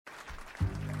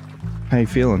How you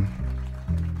feeling?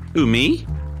 Who, me?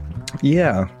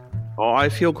 Yeah. Oh, I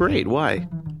feel great. Why?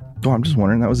 Oh, I'm just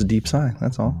wondering. That was a deep sigh.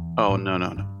 That's all. Oh, no.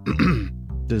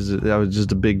 That was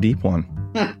just a big, deep one.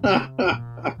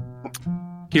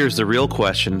 Here's the real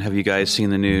question. Have you guys seen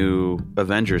the new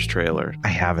Avengers trailer? I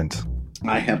haven't.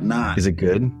 I have not. Is it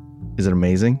good? Is it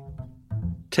amazing?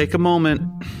 Take a moment.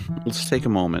 Let's take a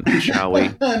moment, shall we?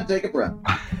 Take a breath.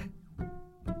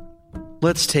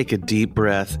 Let's take a deep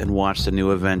breath and watch the new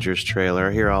Avengers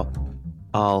trailer. Here,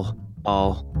 I'll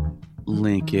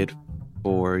link it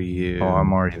for you. Oh,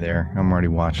 I'm already there. I'm already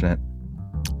watching it.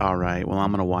 All right. Well,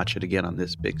 I'm going to watch it again on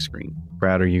this big screen.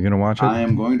 Brad, are you going to watch it? I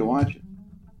am going to watch it.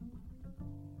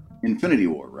 Infinity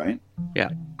War, right? Yeah.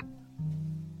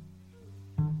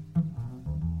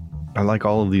 I like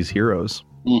all of these heroes.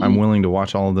 Mm-hmm. I'm willing to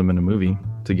watch all of them in a movie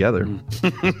together.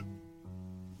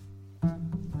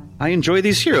 I enjoy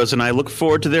these heroes, and I look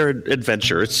forward to their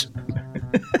adventures.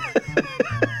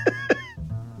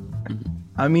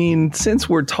 I mean, since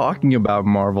we're talking about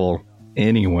Marvel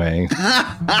anyway.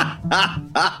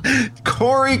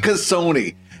 Corey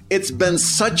Cassoni, it's been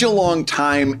such a long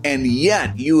time, and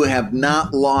yet you have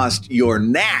not lost your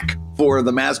knack for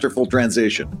the masterful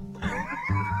transition.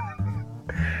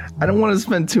 I don't want to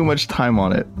spend too much time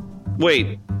on it.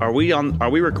 Wait, are we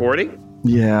recording?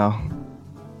 Yeah.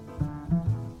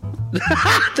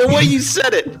 The way you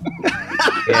said it.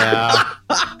 Yeah.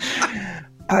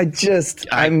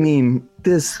 I mean,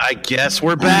 this. I guess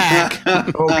we're back.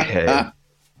 Okay.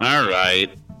 All right.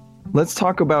 Let's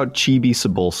talk about Chibi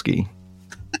Cebulski.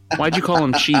 Why'd you call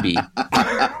him Chibi?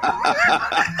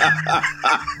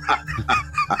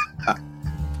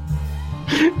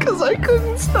 Because I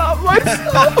couldn't stop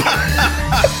myself.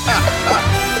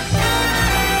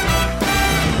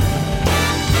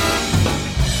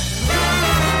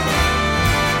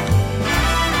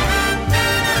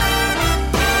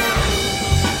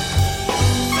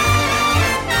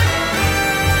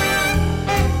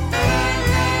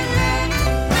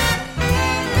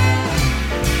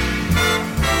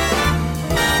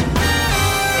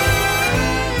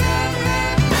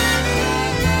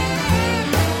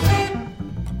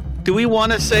 Do we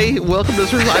want to say welcome to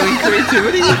Surviving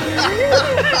Creativity?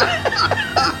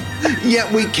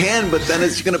 Yeah, we can, but then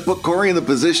it's going to put Corey in the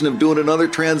position of doing another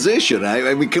transition.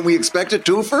 I mean, can we expect a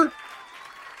twofer?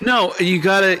 No, you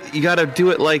gotta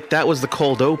do it like that was the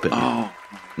cold open. Oh,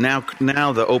 Now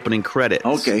the opening credits.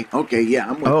 okay, yeah.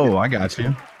 I'm with you. Oh, I got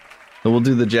you. So we'll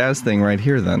do the jazz thing right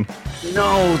here then.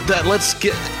 No,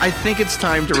 I think it's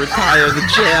time to retire the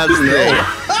jazz thing.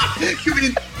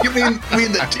 You mean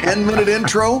the 10-minute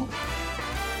intro?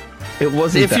 It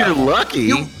wasn't. If you're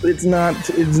lucky. It's not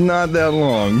that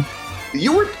long.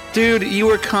 You were. Dude, you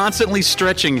were constantly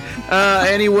stretching.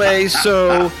 Anyway,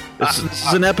 so this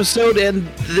is an episode, and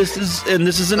this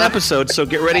is an episode. So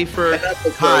get ready for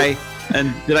hi.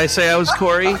 And did I say I was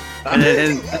Corey? And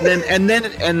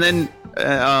then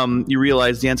you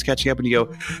realize the end's catching up, and you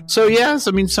go. So yes,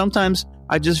 I mean sometimes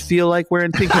I just feel like we're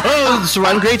in pink. Oh,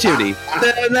 surviving creativity.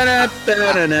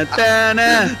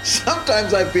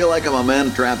 Sometimes I feel like I'm a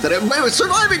man trapped in it.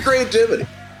 Surviving creativity.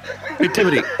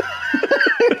 Creativity.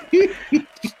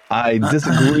 I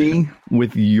disagree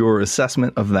with your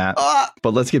assessment of that,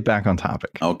 but let's get back on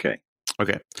topic. Okay.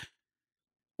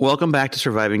 Welcome back to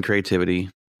Surviving Creativity.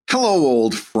 Hello,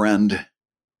 old friend.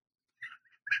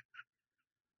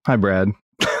 Hi, Brad.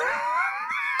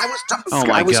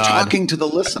 I was talking to the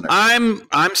listener.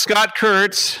 I'm Scott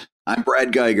Kurtz. I'm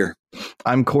Brad Geiger.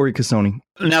 I'm Corey Cassoni.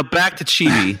 Now back to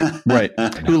Chibi. Right.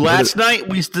 who last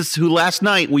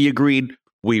night we agreed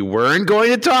we weren't going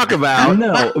to talk about.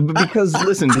 No, because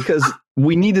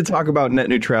we need to talk about net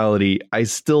neutrality. I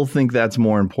still think that's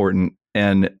more important,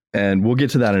 and we'll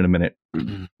get to that in a minute.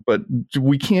 Mm-hmm. But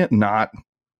we can't not.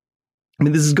 I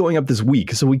mean, this is going up this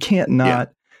week, so we can't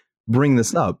not bring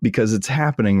this up because it's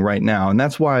happening right now, and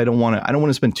that's why I don't want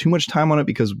to spend too much time on it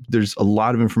because there's a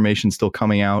lot of information still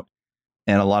coming out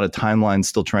and a lot of timelines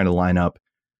still trying to line up.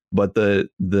 But the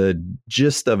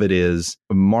gist of it is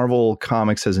Marvel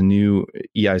Comics has a new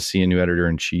EIC, a new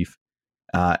editor-in-chief,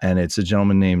 and it's a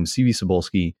gentleman named CB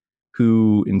Cebulski,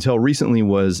 who until recently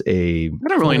was I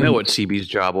don't really know what CB's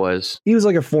job was. He was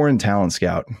like a foreign talent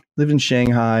scout, lived in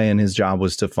Shanghai, and his job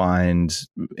was to find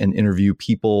and interview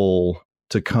people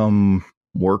to come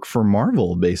work for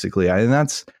Marvel, basically. I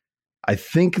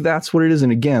think that's what it is.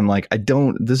 And again,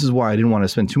 this is why I didn't want to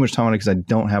spend too much time on it because I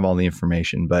don't have all the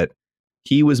information, but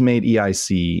he was made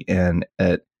EIC, and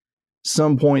at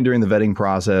some point during the vetting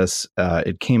process,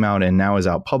 it came out and now is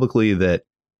out publicly that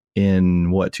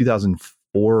in 2004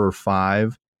 or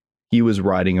 5, he was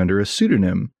writing under a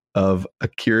pseudonym of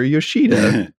Akira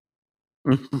Yoshida.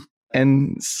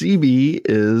 And CB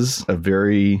is a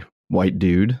very white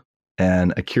dude,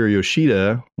 and Akira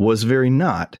Yoshida was very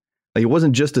not. Like, it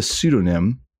wasn't just a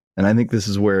pseudonym, and I think this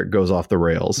is where it goes off the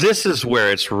rails. This is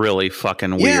where it's really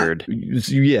fucking weird.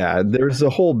 Yeah, there's a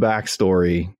whole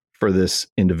backstory for this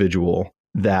individual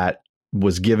that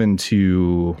was given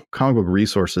to Comic Book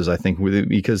Resources, I think,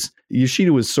 because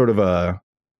Yoshida was sort of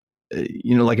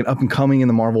like an up and coming in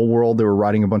the Marvel world. They were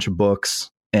writing a bunch of books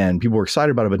and people were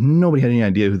excited about it, but nobody had any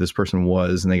idea who this person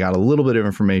was. And they got a little bit of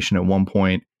information at one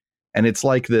point, and it's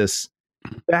like this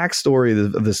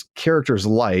backstory of this character's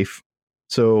life.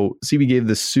 So CB gave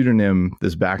this pseudonym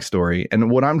this backstory, and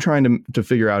what I'm trying to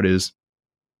figure out is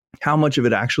how much of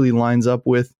it actually lines up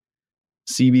with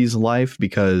CB's life,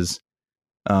 because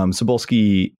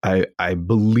Cebulski, I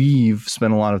believe,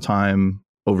 spent a lot of time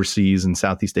overseas in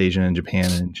Southeast Asia and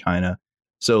Japan and China.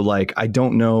 So, like, I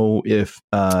don't know if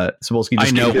Cebulski.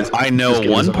 I know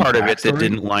one part of it that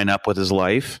didn't line up with his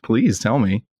life. Please tell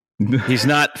me. He's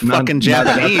not fucking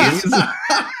Japanese.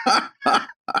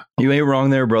 You ain't wrong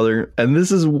there, brother. And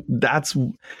that's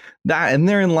and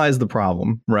therein lies the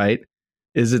problem, right?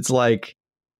 It's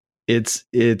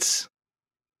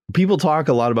people talk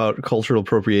a lot about cultural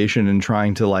appropriation and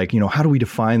trying to, like, how do we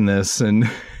define this, and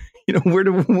where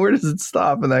does it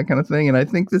stop and that kind of thing. And I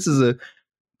think this is a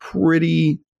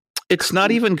pretty. It's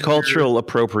not even cultural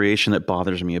appropriation that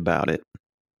bothers me about it.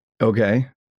 Okay.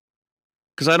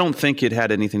 Because I don't think it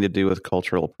had anything to do with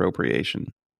cultural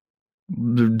appropriation.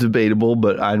 Debatable,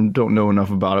 but I don't know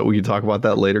enough about it. We can talk about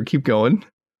that later. Keep going.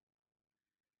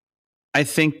 I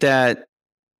think that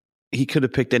he could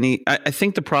have picked any. I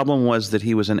think the problem was that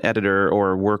he was an editor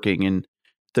or working, and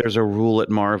there's a rule at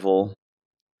Marvel,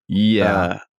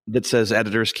 that says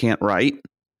editors can't write.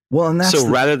 Well, and that's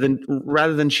rather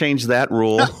than change that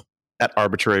rule, that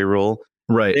arbitrary rule,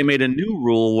 right? They made a new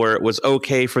rule where it was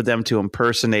okay for them to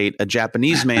impersonate a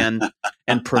Japanese man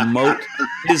and promote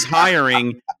his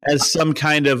hiring as some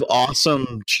kind of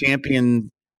awesome champion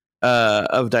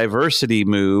of diversity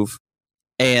move,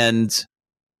 and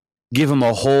give him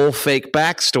a whole fake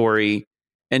backstory,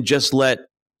 and just let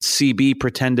CB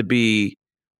pretend to be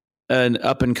an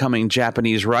up and coming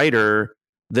Japanese writer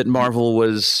that Marvel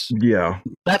was. Yeah.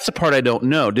 That's the part I don't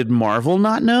know. Did Marvel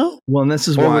not know? Well, and this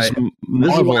is why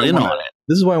Marvel in on it.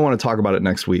 This is why I want to talk about it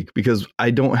next week, because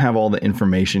I don't have all the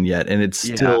information yet, and it's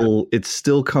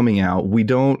still coming out.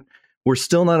 We're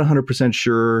still not 100%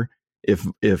 sure if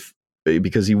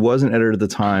because he was an editor at the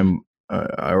time,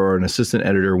 or an assistant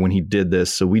editor when he did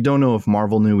this. So we don't know if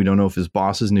Marvel knew. We don't know if his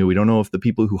bosses knew. We don't know if the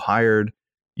people who hired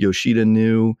Yoshida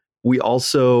knew. We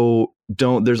also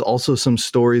don't. There's also some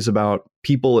stories about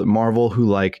people at Marvel who,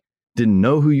 like, didn't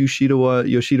know who Yoshida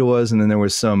was, and then there were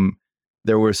some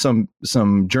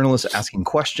journalists asking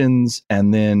questions,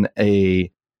 and then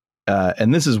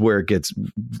and this is where it gets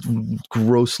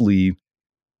grossly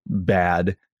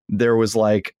bad. There was,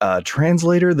 like, a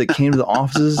translator that came to the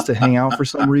offices to hang out for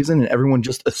some reason, and everyone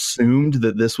just assumed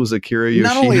that this was Akira Yoshida.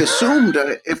 Not only assumed,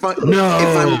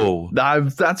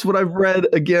 that's what I've read.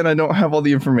 Again, I don't have all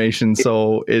the information,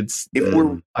 so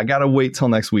I gotta wait till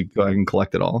next week so I can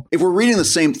collect it all. If we're reading the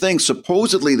same thing,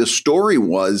 supposedly the story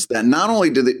was that not only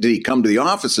did he come to the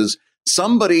offices,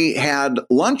 somebody had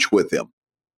lunch with him,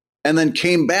 and then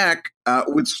came back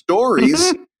with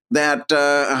stories. That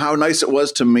how nice it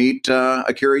was to meet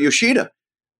Akira Yoshida,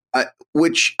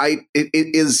 which it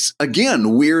is,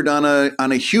 again, weird on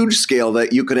a huge scale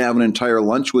that you could have an entire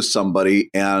lunch with somebody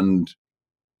and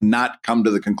not come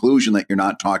to the conclusion that you're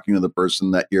not talking to the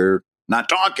person that you're not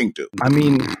talking to. I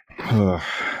mean,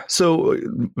 so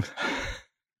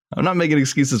I'm not making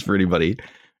excuses for anybody.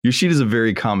 Yoshida's a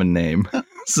very common name,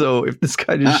 so if this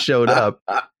guy just showed up.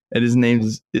 And his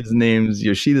name's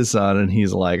Yoshida-san, and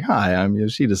he's like, "Hi, I'm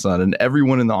Yoshida-san," and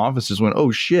everyone in the office just went,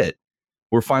 "Oh shit,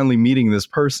 we're finally meeting this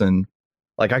person."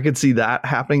 Like, I could see that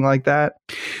happening like that.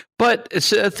 But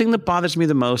the thing that bothers me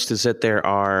the most is that there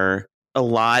are a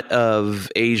lot of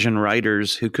Asian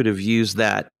writers who could have used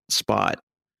that spot,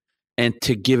 and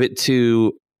to give it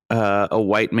to a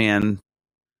white man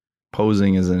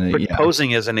posing as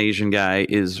an Asian guy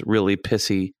is really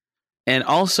pissy. And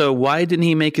also, why didn't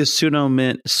he make his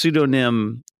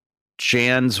pseudonym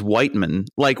Jans Whiteman?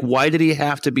 Like, why did he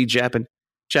have to be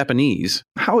Japanese?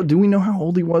 How do we know how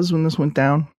old he was when this went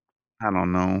down? I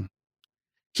don't know.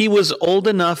 He was old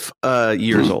enough,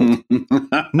 years old.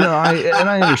 No,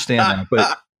 I understand that,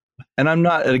 but I'm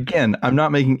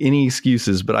not making any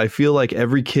excuses, but I feel like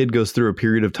every kid goes through a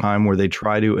period of time where they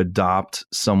try to adopt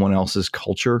someone else's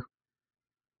culture.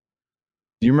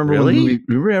 Do you remember when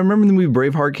the movie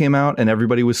Braveheart came out and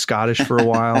everybody was Scottish for a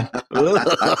while?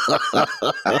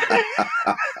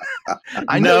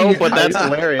 I know, but that's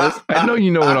hilarious. I know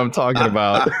you know what I'm talking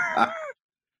about.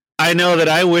 I know that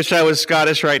I wish I was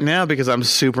Scottish right now because I'm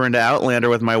super into Outlander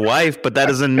with my wife, but that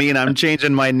doesn't mean I'm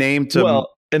changing my name to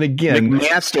and again,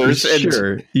 McMasters.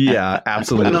 Sure. Yeah,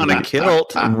 absolutely. Putting on a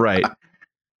kilt. Right.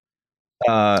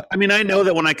 I mean, I know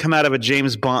that when I come out of a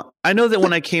James Bond, I know that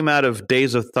when I came out of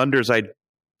Days of Thunders,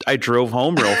 I drove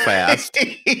home real fast.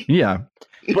 Yeah.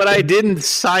 But I didn't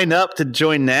sign up to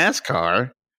join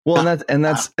NASCAR. Well, and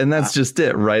that's just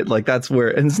it, right? Like that's where,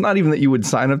 and it's not even that you would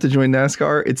sign up to join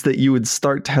NASCAR; it's that you would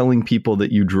start telling people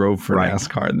that you drove for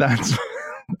NASCAR.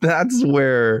 That's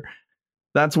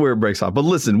where it breaks off. But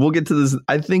listen, we'll get to this.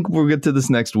 I think we'll get to this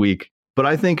next week. But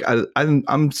I think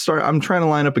I'm trying to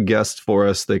line up a guest for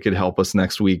us that could help us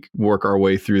next week work our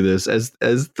way through this as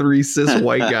three cis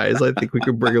white guys. I think we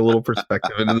could bring a little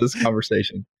perspective into this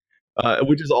conversation,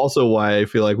 which is also why I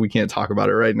feel like we can't talk about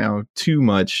it right now too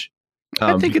much.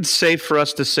 I think it's safe for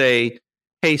us to say,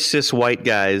 hey, cis white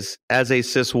guys, as a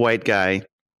cis white guy,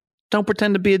 don't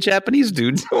pretend to be a Japanese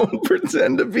dude. Don't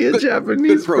pretend to be a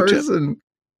Japanese person.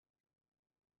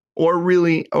 Or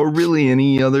really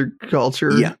any other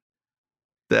culture. Yeah.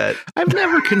 That I've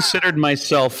never considered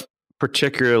myself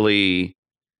particularly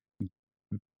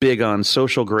big on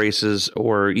social graces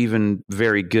or even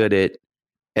very good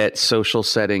at social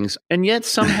settings. And yet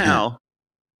somehow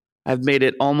I've made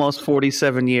it almost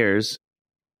 47 years.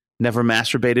 Never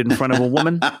masturbated in front of a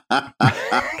woman.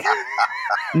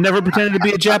 Never pretended to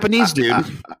be a Japanese dude.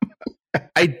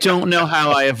 I don't know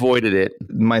how I avoided it.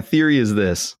 My theory is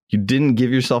this. You didn't give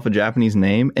yourself a Japanese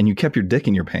name and you kept your dick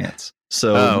in your pants.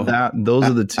 So those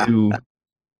are the two. That's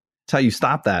how you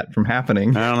stop that from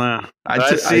happening. I don't know.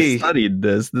 I studied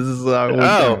this. This is how it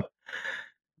went.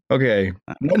 Okay.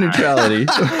 Net neutrality.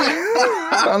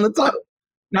 On the top.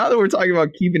 Now that we're talking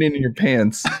about keeping it in your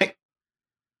pants,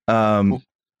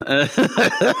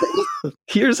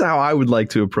 here's how I would like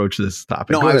to approach this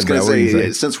topic. No, I was going to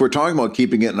say, since we're talking about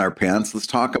keeping it in our pants, let's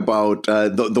talk about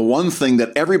the one thing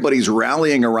that everybody's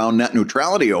rallying around net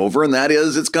neutrality over, and that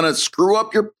is it's going to screw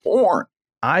up your porn.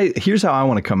 Here's how I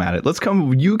want to come at it.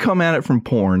 You come at it from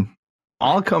porn.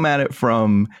 I'll come at it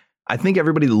from, I think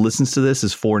everybody that listens to this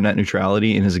is for net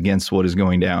neutrality and is against what is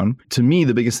going down. To me,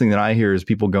 the biggest thing that I hear is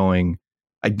people going,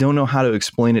 I don't know how to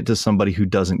explain it to somebody who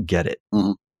doesn't get it.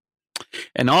 Mm-hmm.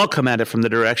 And I'll come at it from the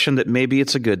direction that maybe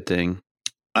it's a good thing.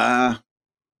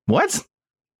 What?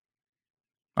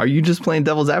 Are you just playing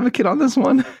devil's advocate on this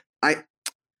one?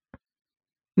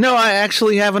 No, I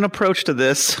actually have an approach to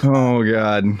this. Oh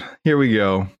God, here we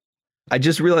go. I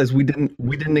just realized we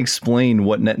didn't explain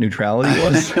what net neutrality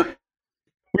was.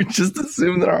 We just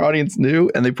assumed that our audience knew,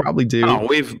 and they probably do. Oh,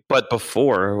 but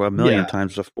before, a million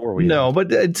times before we. No, but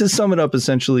to sum it up,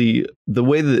 essentially, the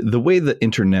way the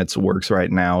internets works right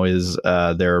now is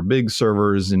there are big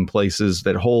servers in places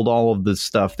that hold all of the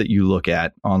stuff that you look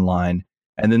at online,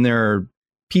 and then there are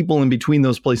people in between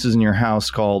those places in your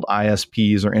house called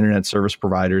ISPs or internet service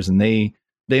providers, and they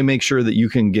make sure that you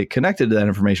can get connected to that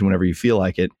information whenever you feel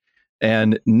like it.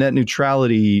 And net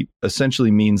neutrality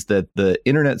essentially means that the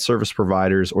internet service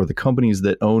providers or the companies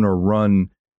that own or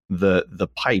run the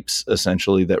pipes,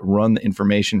 essentially, that run the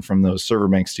information from those server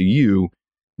banks to you,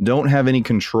 don't have any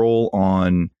control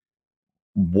on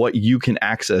what you can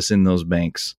access in those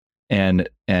banks and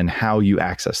how you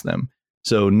access them.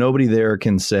 So nobody there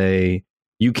can say,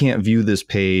 you can't view this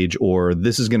page, or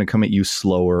this is going to come at you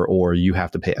slower, or you have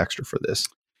to pay extra for this.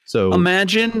 So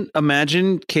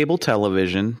imagine cable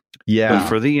television, but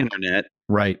for the internet,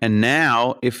 right? And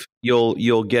now, if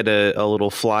you'll get a little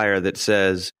flyer that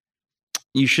says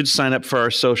you should sign up for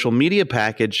our social media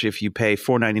package. If you pay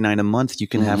 $4.99 a month, you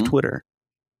can have Twitter.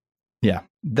 Yeah,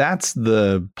 that's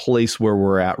the place where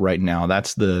we're at right now.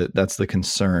 That's the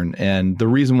concern, and the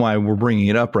reason why we're bringing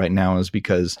it up right now is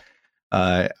because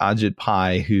Ajit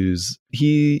Pai,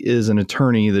 he is an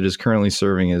attorney that is currently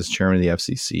serving as chairman of the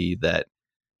FCC, that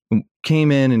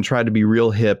came in and tried to be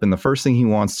real hip. And the first thing he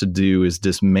wants to do is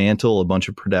dismantle a bunch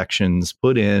of protections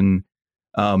put in.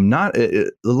 A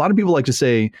lot of people like to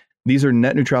say these are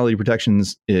net neutrality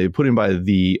protections put in by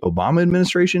the Obama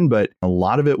administration, but a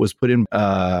lot of it was put in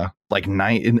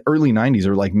in early 90s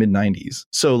or like mid 90s.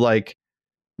 So like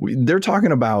they're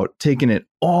talking about taking it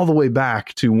all the way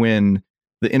back to when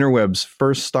the interwebs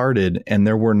first started, and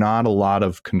there were not a lot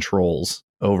of controls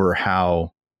over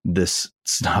how this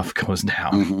stuff goes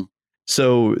down. Mm-hmm.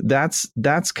 So that's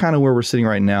kind of where we're sitting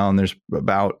right now. And there's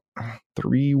about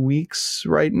 3 weeks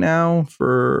right now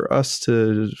for us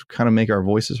to kind of make our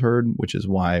voices heard, which is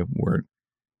why we're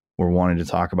wanting to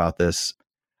talk about this.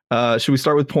 Should we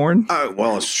start with porn?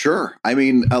 Well, sure. I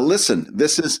mean, listen,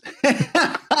 this is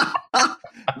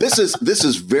This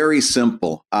is very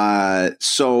simple.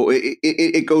 So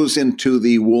it goes into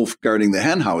the wolf guarding the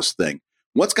henhouse thing.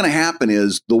 What's going to happen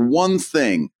is the one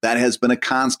thing that has been a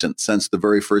constant since the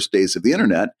very first days of the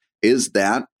internet is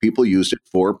that people used it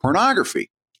for pornography,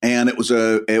 and it was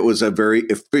a very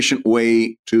efficient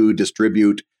way to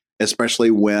distribute, especially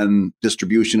when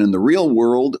distribution in the real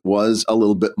world was a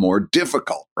little bit more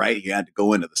difficult. Right? You had to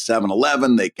go into the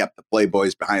 7-Eleven. They kept the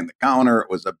Playboys behind the counter. It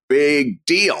was a big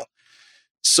deal.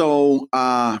 So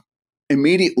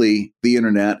immediately, the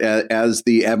internet, as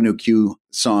the Avenue Q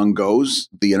song goes,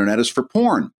 the internet is for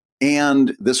porn.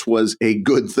 And this was a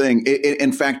good thing.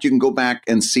 In fact, you can go back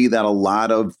and see that a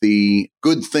lot of the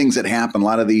good things that happen, a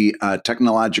lot of the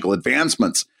technological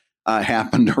advancements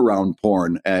happened around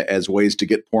porn as ways to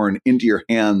get porn into your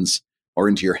hands or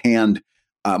into your hand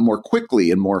more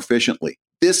quickly and more efficiently.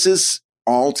 This is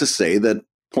all to say that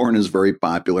porn is very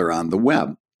popular on the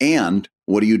web. And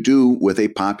what do you do with a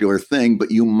popular thing,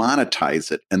 but you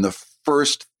monetize it? And the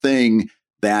first thing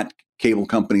that cable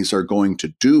companies are going to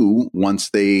do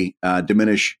once they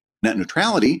diminish net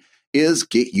neutrality is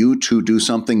get you to do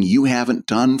something you haven't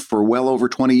done for well over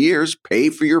 20 years, pay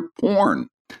for your porn.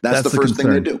 That's the first thing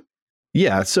they do.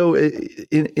 Yeah. So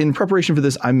in preparation for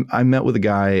this, I met with a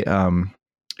guy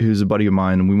who's a buddy of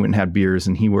mine, and we went and had beers,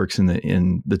 and he works in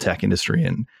the tech industry.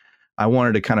 And I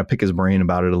wanted to kind of pick his brain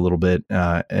about it a little bit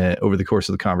over the course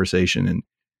of the conversation.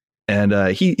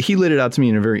 And he laid it out to me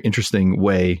in a very interesting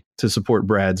way to support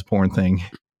Brad's porn thing.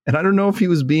 And I don't know if he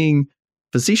was being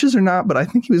facetious or not, but I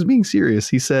think he was being serious.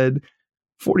 He said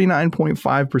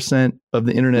 49.5% of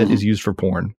the internet is used for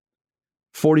porn.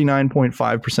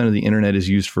 49.5% of the internet is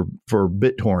used for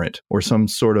BitTorrent or some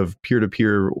sort of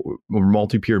peer-to-peer or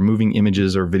multi-peer moving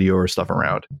images or video or stuff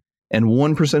around. And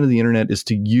 1% of the internet is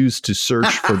to use to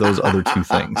search for those other two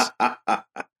things.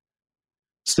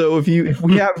 So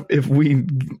if we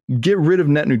get rid of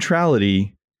net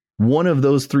neutrality, one of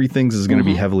those three things is going to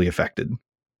be heavily affected.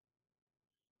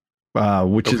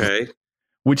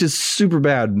 Which is super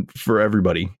bad for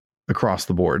everybody across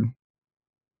the board.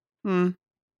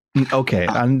 Okay.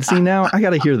 And see, now I got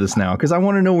to hear this now because I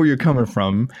want to know where you're coming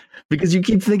from, because you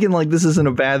keep thinking like this isn't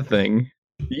a bad thing.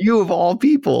 You of all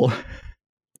people.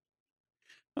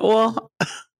 Well,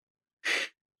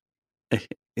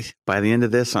 by the end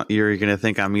of this, you're going to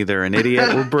think I'm either an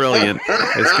idiot or brilliant.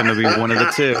 It's going to be one of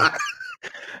the two.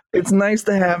 It's nice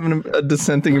to have a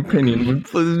dissenting opinion.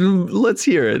 Let's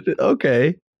hear it.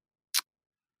 Okay.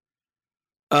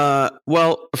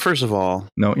 Well, first of all,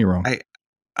 no, you're wrong.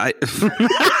 I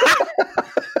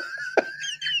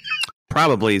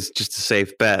probably is just a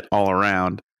safe bet all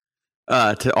around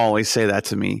to always say that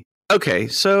to me. Okay,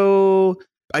 so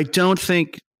I don't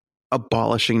think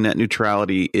abolishing net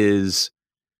neutrality is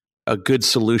a good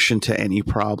solution to any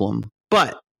problem,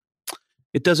 but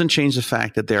it doesn't change the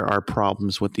fact that there are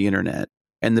problems with the internet.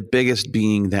 And the biggest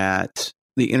being that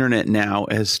the internet now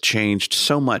has changed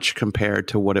so much compared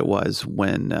to what it was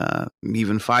when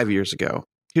even 5 years ago.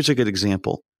 Here's a good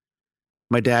example.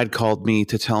 My dad called me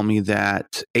to tell me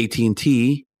that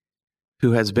AT&T,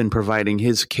 who has been providing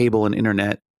his cable and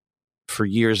internet for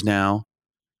years now,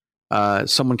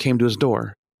 someone came to his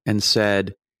door and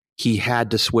said he had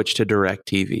to switch to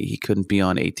DirecTV. He couldn't be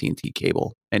on AT&T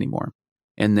cable anymore.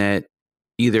 And that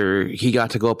either he got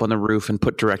to go up on the roof and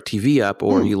put DirecTV up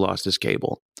or he lost his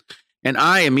cable. And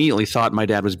I immediately thought my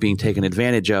dad was being taken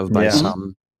advantage of by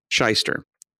some shyster.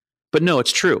 But no,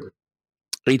 it's true.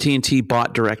 AT&T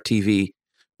bought DirecTV.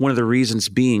 One of the reasons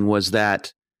being was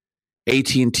that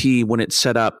AT&T, when it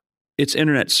set up its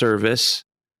internet service,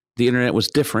 the internet was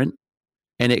different,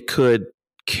 and it could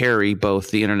carry both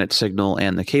the internet signal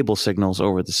and the cable signals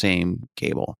over the same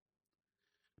cable.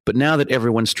 But now that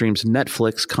everyone streams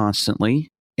Netflix constantly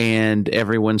and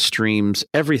everyone streams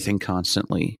everything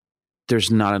constantly,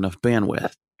 there's not enough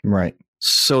bandwidth. Right.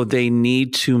 So they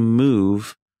need to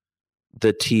move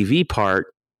the TV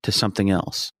part to something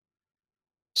else.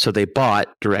 So they bought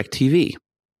DirecTV.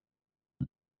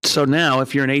 So now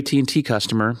if you're an AT&T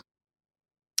customer,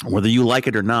 whether you like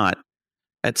it or not,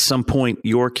 at some point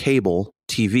your cable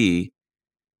TV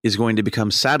is going to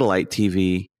become satellite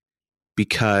TV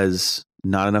because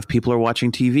not enough people are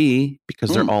watching TV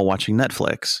because they're all watching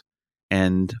Netflix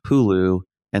and Hulu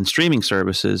and streaming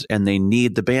services, and they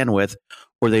need the bandwidth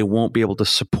or they won't be able to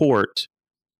support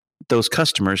those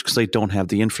customers because they don't have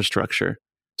the infrastructure.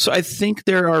 So I think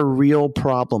there are real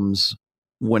problems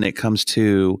when it comes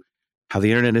to how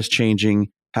the internet is changing,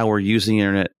 how we're using the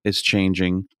internet is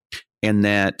changing, and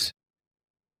that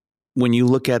when you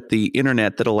look at the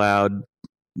internet that allowed,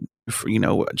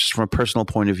 just from a personal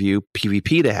point of view,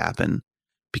 PvP to happen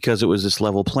because it was this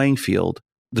level playing field.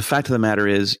 the fact of the matter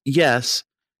is, yes,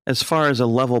 as far as a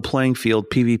level playing field,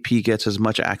 PvP gets as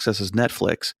much access as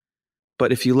Netflix.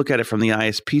 But if you look at it from the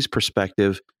ISP's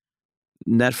perspective,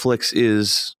 Netflix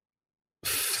is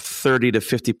 30 to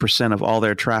 50% of all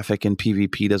their traffic in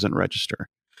PvP doesn't register.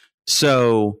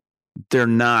 So they're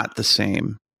not the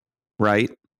same, right?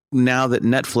 Now that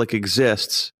Netflix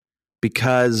exists,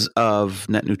 because of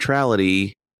net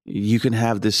neutrality, you can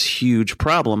have this huge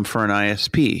problem for an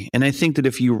ISP. And I think that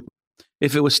if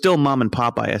it was still mom and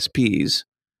pop ISPs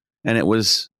and it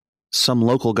was some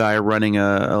local guy running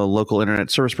a local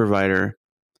internet service provider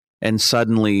and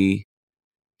suddenly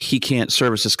he can't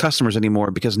service his customers anymore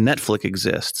because Netflix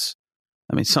exists,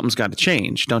 I mean, something's got to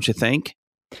change, don't you think?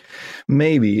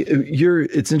 Maybe.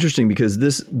 It's interesting because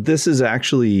this is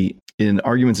actually, in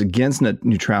arguments against net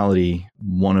neutrality,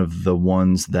 one of the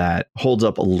ones that holds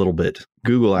up a little bit.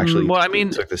 Google actually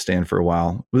took the stand for a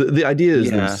while. The idea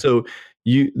is that, so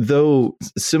though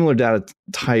similar data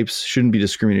types shouldn't be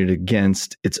discriminated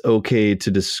against, it's okay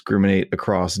to discriminate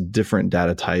across different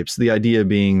data types. The idea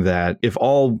being that if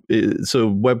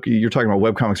you're talking about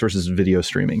webcomics versus video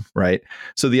streaming, right?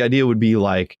 So the idea would be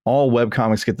like all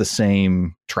webcomics get the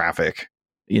same traffic,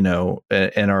 and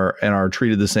are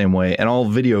treated the same way, and all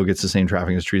video gets the same traffic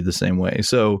and is treated the same way.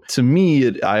 So to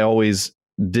me, I always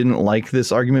didn't like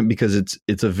this argument because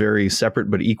it's a very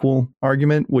separate but equal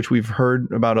argument, which we've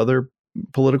heard about other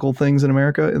political things in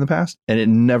America in the past, and it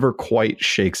never quite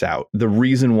shakes out. The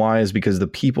reason why is because the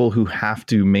people who have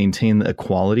to maintain the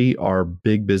equality are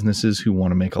big businesses who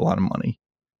want to make a lot of money.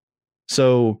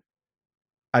 So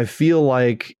I feel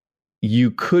like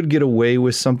you could get away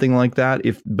with something like that,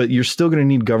 but you're still going to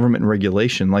need government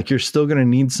regulation. Like, you're still going to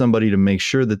need somebody to make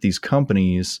sure that these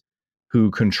companies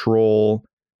who control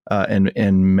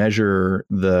and measure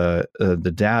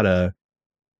the data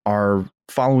are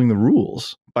following the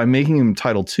rules. By making them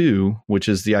Title II, which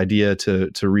is the idea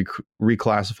to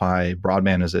reclassify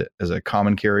broadband as a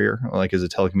common carrier, like as a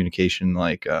telecommunication,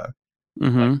 like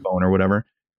phone or whatever,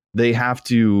 they have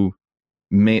to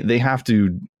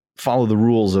follow the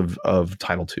rules of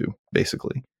Title II,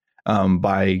 basically. And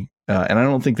I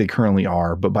don't think they currently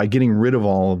are, but by getting rid of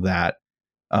all of that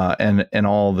and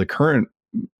all the current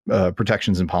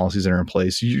protections and policies that are in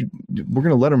place, we're going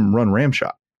to let them run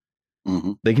ramshot.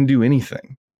 Mm-hmm. They can do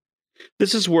anything.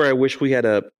 This is where I wish we had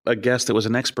a guest that was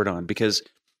an expert on, because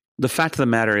the fact of the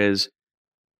matter is,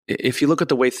 if you look at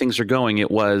the way things are going, it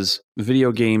was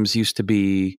video games used to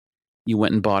be you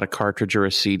went and bought a cartridge or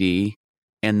a CD,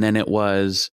 and then it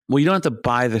was, well, you don't have to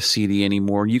buy the CD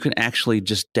anymore. You can actually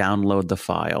just download the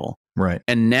file. Right.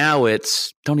 And now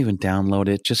it's, don't even download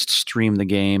it, just stream the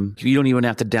game. You don't even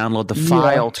have to download the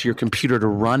file to your computer to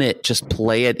run it, just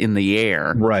play it in the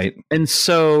air. Right. And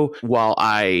so while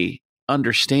I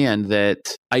understand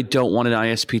that I don't want an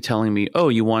ISP telling me, oh,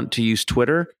 you want to use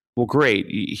Twitter? Well, great.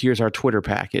 Here's our Twitter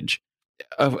package.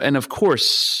 And of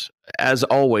course, as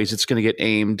always, it's going to get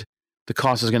aimed. The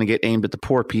cost is going to get aimed at the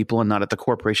poor people and not at the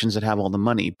corporations that have all the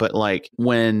money. But like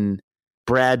when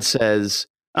Brad says,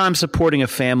 I'm supporting a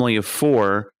family of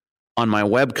 4 on my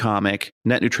webcomic,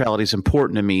 net neutrality is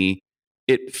important to me,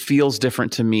 it feels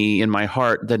different to me in my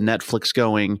heart than Netflix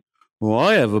going, well,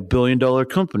 I have $1 billion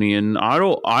company and I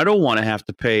don't want to have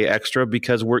to pay extra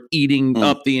because we're eating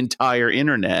up the entire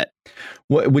internet.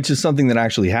 Which is something that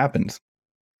actually happened.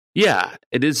 Yeah,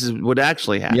 it is what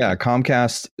actually happened. Yeah,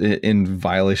 Comcast, in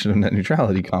violation of net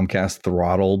neutrality, Comcast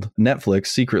throttled Netflix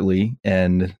secretly,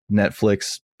 and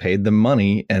Netflix paid them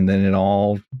money, and then it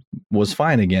all was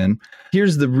fine again.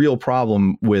 Here's the real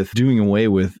problem with doing away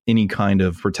with any kind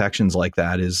of protections like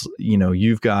that is,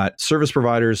 you've got service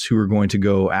providers who are going to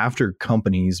go after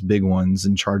companies, big ones,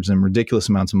 and charge them ridiculous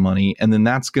amounts of money. And then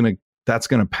that's going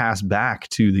to pass back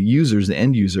to the users, the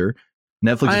end user.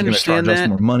 Netflix is going to charge us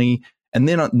more money. And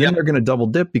then they're going to double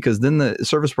dip, because then the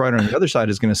service provider on the other side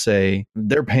is going to say,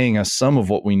 they're paying us some of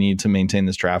what we need to maintain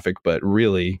this traffic, but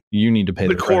really you need to pay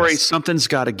the rest. But Corey, something's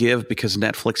got to give, because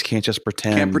Netflix can't just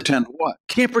pretend. Can't pretend what?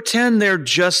 Can't pretend they're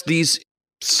just these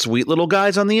sweet little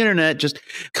guys on the internet. Just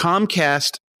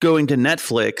Comcast going to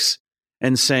Netflix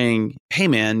and saying, hey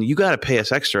man, you got to pay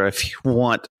us extra if you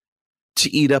want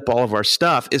to eat up all of our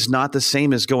stuff is not the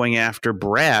same as going after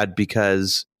Brad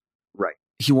because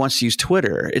he wants to use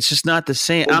Twitter. It's just not the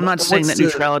same. I'm not saying that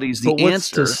neutrality is the answer. What's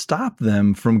to stop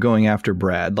them from going after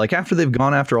Brad? Like, after they've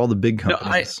gone after all the big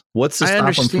companies, what's to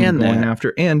stop them from going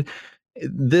after? And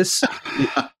this,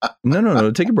 no,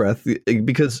 take a breath,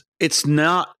 because it's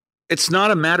not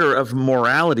a matter of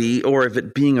morality or of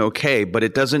it being okay, but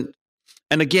it doesn't.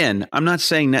 And again, I'm not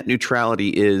saying net neutrality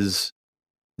is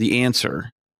the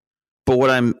answer, but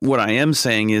what I am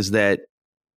saying is that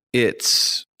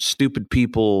it's stupid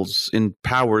people's in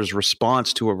power's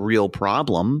response to a real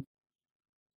problem.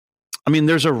 I mean,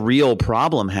 there's a real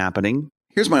problem happening.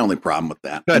 Here's my only problem with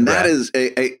that. Go ahead, and that Brad. is,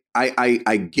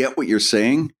 I get what you're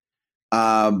saying,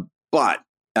 but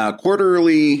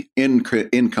quarterly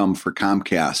income for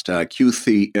Comcast,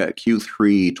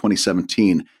 Q3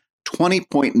 2017,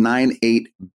 $20.98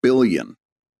 billion.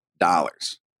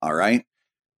 All right.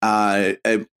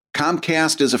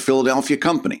 Comcast is a Philadelphia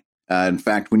company. In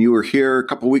fact, when you were here a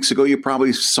couple of weeks ago, you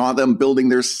probably saw them building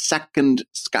their second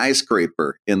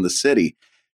skyscraper in the city.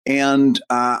 And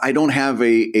I don't have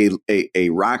a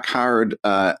rock hard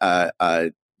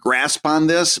grasp on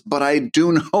this, but I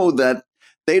do know that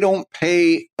they don't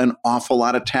pay an awful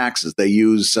lot of taxes. They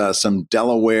use some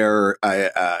Delaware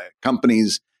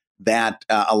companies that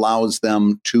allows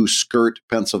them to skirt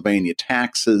Pennsylvania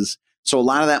taxes. So a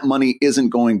lot of that money isn't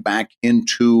going back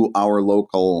into our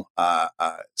local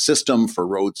system for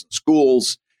roads and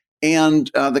schools. And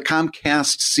the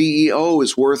Comcast CEO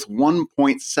is worth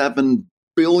 $1.7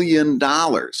 billion.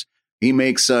 He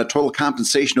makes a total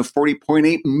compensation of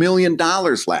 $40.8 million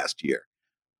last year.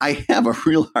 I have a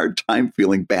real hard time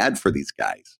feeling bad for these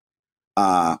guys.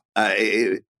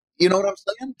 You know what I'm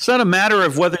saying? It's not a matter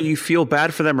of whether you feel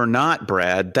bad for them or not,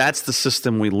 Brad. That's the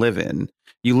system we live in.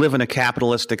 You live in a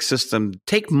capitalistic system.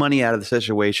 Take money out of the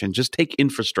situation. Just take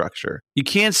infrastructure. You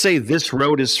can't say this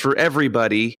road is for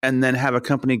everybody and then have a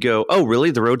company go, oh, really?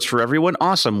 The road's for everyone?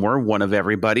 Awesome. We're one of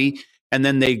everybody. And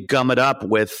then they gum it up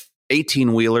with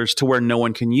 18-wheelers to where no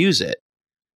one can use it.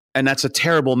 And that's a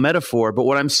terrible metaphor. But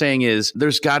what I'm saying is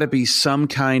there's got to be some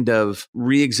kind of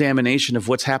re-examination of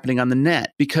what's happening on the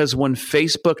net. Because when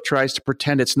Facebook tries to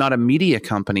pretend it's not a media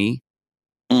company,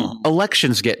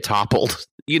 elections get toppled.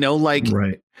 You know, like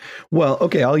right. Well,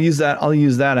 okay, I'll use that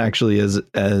actually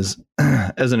as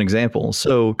an example.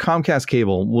 So Comcast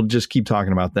Cable, we'll just keep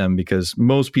talking about them because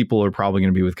most people are probably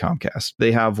going to be with Comcast.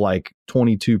 They have like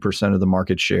 22% of the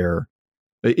market share,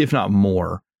 if not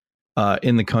more,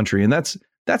 in the country. And that's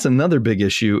another big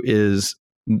issue is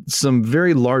some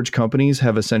very large companies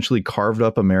have essentially carved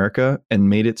up America and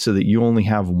made it so that you only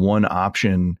have one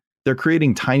option. They're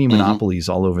creating tiny monopolies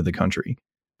all over the country.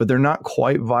 But they're not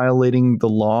quite violating the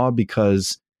law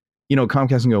because, you know,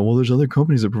 Comcast can go, well, there's other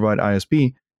companies that provide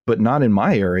ISP, but not in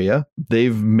my area.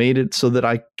 They've made it so that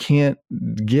I can't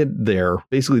get there.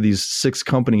 Basically, these 6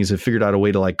 companies have figured out a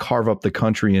way to like carve up the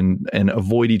country and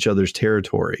avoid each other's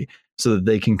territory so that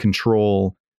they can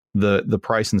control the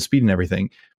price and speed and everything.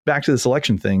 Back to this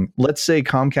election thing. Let's say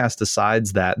Comcast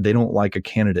decides that they don't like a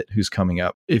candidate who's coming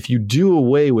up. If you do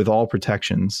away with all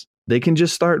protections, they can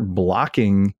just start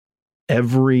blocking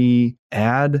every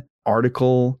ad,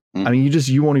 article. I mean,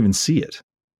 you won't even see it.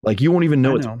 Like you won't even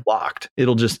know it's blocked.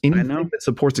 It'll just anything that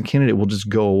supports a candidate will just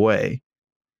go away.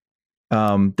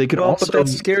 They could also. But that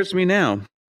scares me now.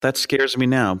 That scares me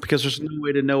now because there's no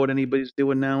way to know what anybody's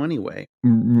doing now anyway.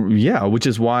 Yeah, which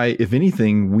is why, if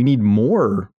anything, we need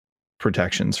more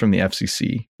protections from the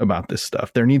FCC about this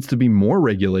stuff. There needs to be more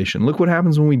regulation. Look what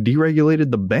happens when we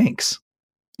deregulated the banks.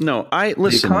 No,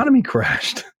 listen. The economy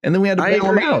crashed, and then we had to bail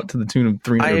them out to the tune of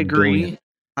 $300 I agree. billion.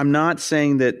 I'm not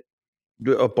saying that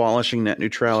abolishing net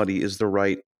neutrality is the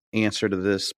right answer to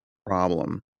this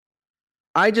problem.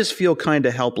 I just feel kind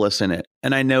of helpless in it,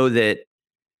 and I know that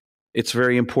it's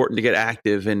very important to get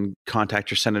active and contact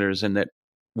your senators, and that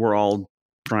we're all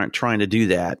trying to do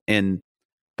that.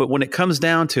 But when it comes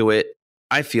down to it,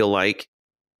 I feel like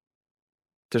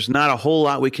there's not a whole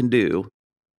lot we can do,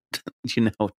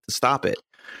 to stop it.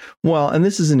 Well, and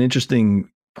this is an interesting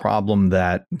problem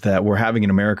that we're having in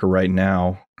America right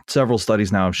now. Several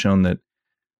studies now have shown that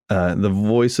the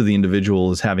voice of the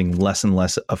individual is having less and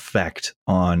less effect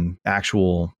on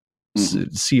actual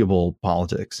seeable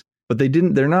politics. But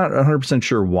they're not 100%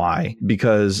 sure why,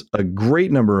 because a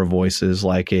great number of voices,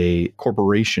 like a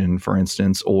corporation, for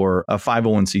instance, or a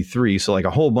 501c3, so like a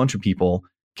whole bunch of people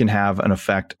can have an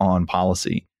effect on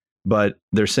policy. But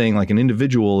they're saying like an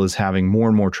individual is having more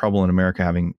and more trouble in America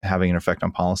having an effect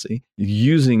on policy.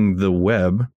 Using the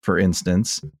web, for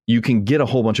instance, you can get a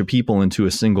whole bunch of people into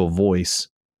a single voice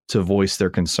to voice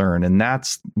their concern. And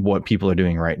that's what people are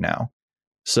doing right now.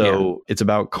 So It's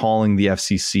about calling the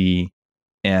FCC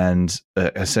and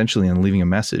essentially and leaving a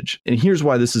message. And here's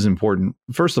why this is important.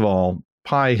 First of all,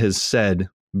 Pi has said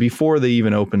before they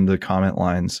even opened the comment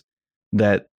lines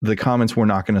that the comments were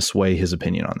not going to sway his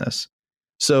opinion on this.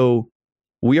 So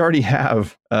we already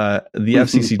have the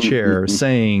FCC chair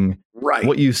saying, right,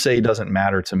 what you say doesn't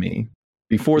matter to me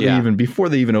before they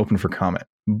even open for comment.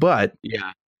 But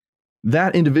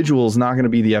that individual is not going to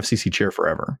be the FCC chair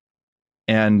forever.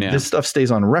 And this stuff stays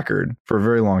on record for a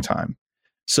very long time.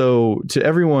 So to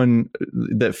everyone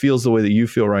that feels the way that you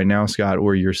feel right now, Scott,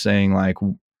 where you're saying like,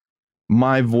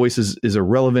 my voice is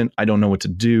irrelevant, I don't know what to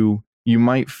do. You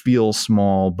might feel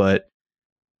small, but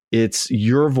it's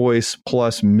your voice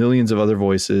plus millions of other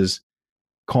voices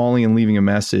calling and leaving a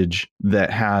message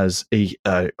that has a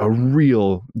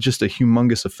real, just a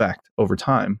humongous effect over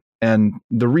time. And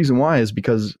the reason why is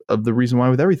because of the reason why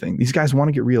with everything. These guys want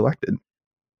to get reelected.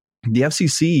 The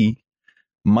FCC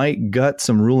might gut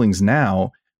some rulings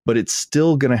now, but it's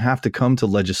still going to have to come to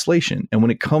legislation. And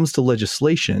when it comes to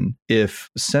legislation, if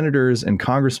senators and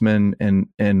congressmen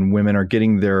and women are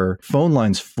getting their phone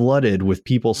lines flooded with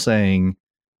people saying,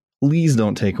 please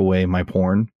don't take away my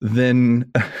porn,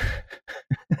 then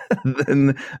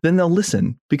then they'll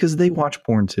listen because they watch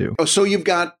porn too. Oh, so you've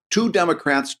got 2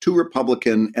 Democrats, 2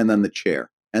 Republican, and then the chair.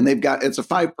 And it's a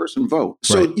 5-person vote.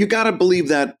 So Right. you got to believe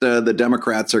that the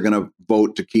Democrats are going to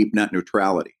vote to keep net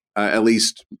neutrality. At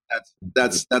least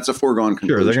that's a foregone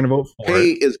conclusion. Sure, they're going to vote for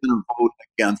Pay it. is going to vote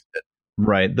against it.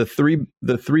 Right. The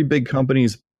three big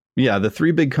companies. Yeah, the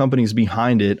 3 big companies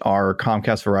behind it are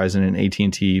Comcast, Verizon, and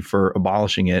AT&T for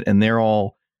abolishing it, and they're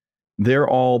all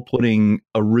putting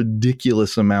a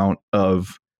ridiculous amount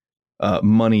of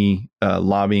money,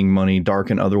 lobbying money, dark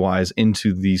and otherwise,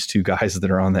 into these 2 guys that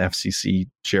are on the FCC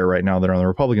chair right now that are on the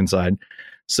Republican side.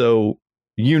 So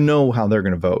you know how they're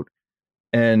going to vote,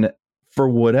 and for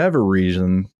whatever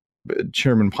reason,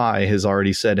 Chairman Pai has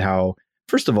already said how.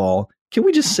 First of all, can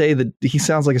we just say that he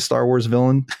sounds like a Star Wars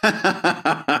villain?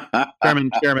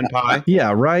 Chairman Pai.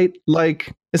 Yeah, right?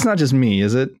 Like, it's not just me,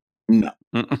 is it? No.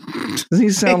 Doesn't he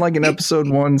sound like an episode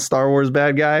 1 Star Wars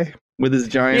bad guy with his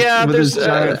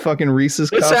giant, fucking Reese's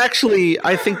cup?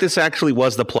 I think this actually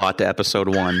was the plot to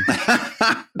episode 1.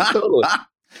 Totally.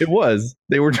 It was.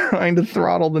 They were trying to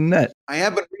throttle the net. I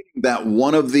have been reading that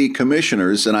one of the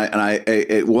commissioners,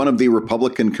 one of the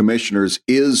Republican commissioners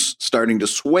is starting to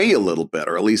sway a little bit,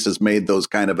 or at least has made those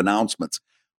kind of announcements.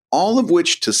 All of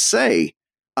which to say,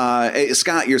 hey,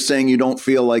 Scott, you're saying you don't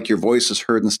feel like your voice is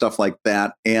heard and stuff like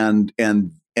that, and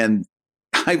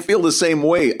I feel the same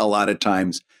way a lot of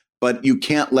times. But you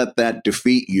can't let that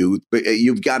defeat you.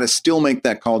 You've got to still make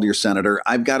that call to your senator.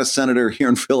 I've got a senator here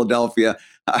in Philadelphia.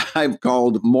 I've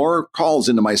called more calls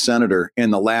into my senator in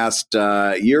the last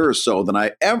year or so than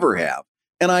I ever have.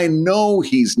 And I know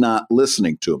he's not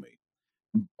listening to me.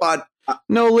 But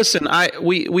no, listen, I've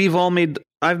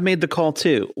made the call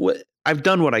too. I've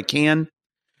done what I can.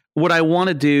 What I want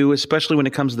to do, especially when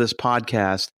it comes to this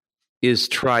podcast, is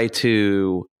try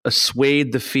to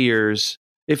assuage the fears.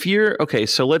 If you're okay,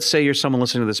 so let's say you're someone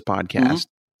listening to this podcast.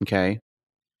 Okay.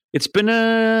 It's been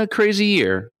a crazy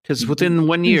year because within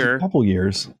 1 year, a couple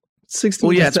years, 16.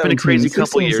 Well, yeah, it's been a crazy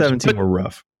couple years. 17 were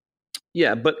rough.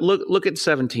 Yeah, but look at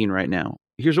 17 right now.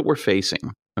 Here's what we're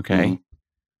facing. Okay,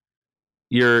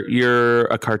 you're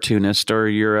a cartoonist or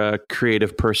you're a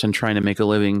creative person trying to make a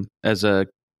living as a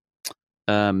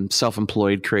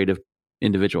self-employed creative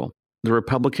individual. The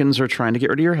Republicans are trying to get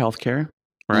rid of your health care,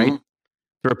 right?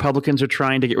 The Republicans are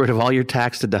trying to get rid of all your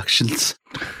tax deductions.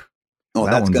 Oh,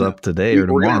 that one's up today or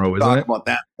tomorrow, isn't it? About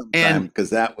that sometime, because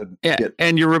that would get...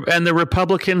 and the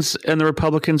Republicans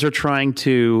are trying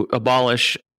to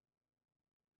abolish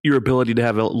your ability to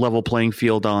have a level playing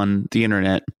field on the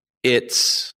internet.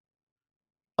 It's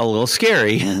a little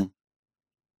scary. It's a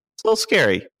little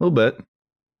scary, a little bit.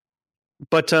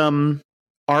 But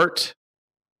art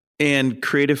and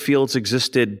creative fields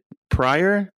existed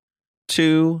prior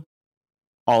to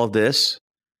all of this.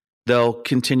 They'll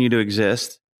continue to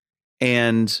exist.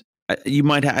 And I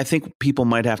think people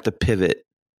might have to pivot.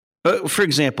 For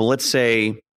example, let's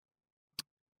say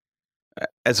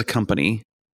as a company,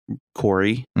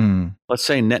 Corey, let's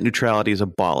say net neutrality is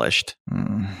abolished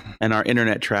and our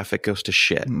internet traffic goes to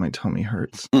shit. My tummy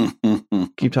hurts.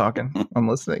 Keep talking. I'm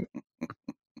listening.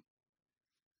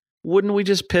 Wouldn't we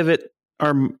just pivot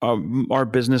our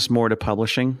business more to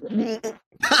publishing?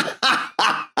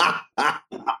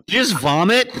 Just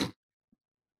vomit?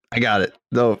 I got it.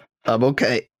 No. I'm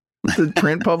okay. The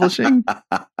print publishing,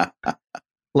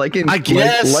 like in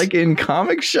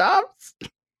comic shops,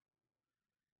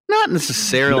 not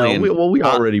necessarily. No, we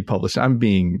already publish. I'm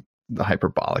being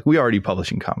hyperbolic. We already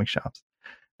publish in comic shops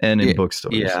and in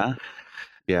bookstores. Yeah.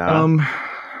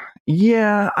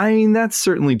 Yeah. I mean, that's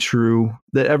certainly true.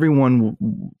 That everyone,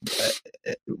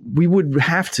 we would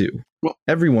have to. Well,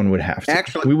 everyone would have to.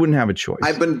 Actually, we wouldn't have a choice.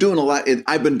 I've been doing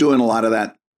a lot of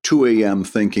that 2 a.m.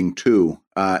 thinking too.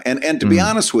 And to be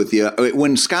honest with you,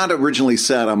 when Scott originally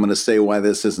said, I'm going to say why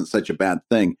this isn't such a bad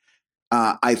thing,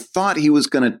 I thought he was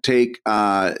going to take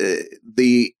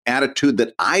the attitude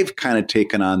that I've kind of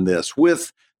taken on this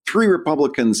with 3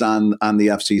 Republicans on the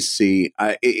FCC.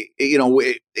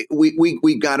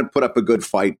 We got to put up a good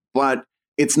fight, but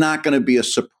it's not going to be a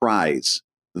surprise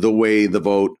the way the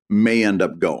vote may end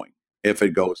up going if it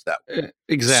goes that way.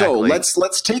 Exactly. So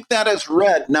let's take that as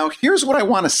read. Now, here's what I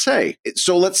want to say.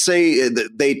 So let's say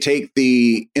they take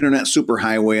the internet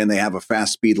superhighway and they have a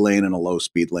fast speed lane and a low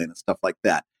speed lane and stuff like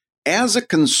that. As a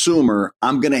consumer,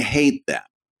 I'm going to hate that.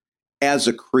 As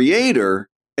a creator,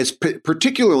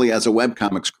 particularly as a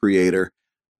webcomics creator,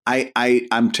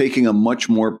 I'm taking a much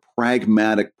more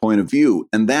pragmatic point of view.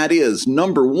 And that is,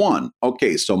 number one,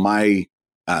 okay, so my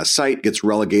site gets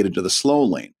relegated to the slow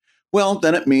lane. Well,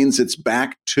 then it means it's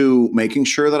back to making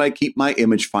sure that I keep my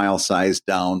image file size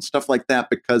down, stuff like that,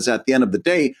 because at the end of the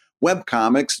day,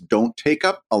 webcomics don't take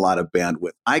up a lot of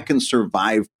bandwidth. I can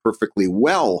survive perfectly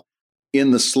well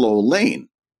in the slow lane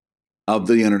of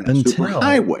the internet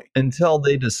superhighway until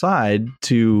they decide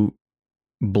to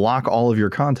block all of your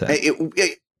content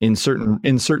in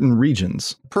certain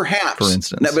regions, perhaps. For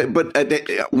instance, but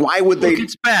why would they? Look,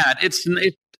 it's bad.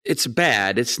 It's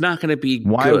bad. It's not going to be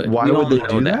good. Why would they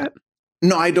do that?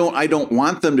 No, I don't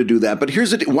want them to do that. But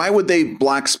here's why would they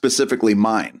block specifically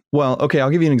mine? Well, okay,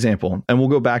 I'll give you an example, and we'll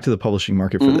go back to the publishing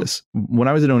market for this. When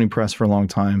I was at Oni Press for a long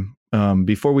time,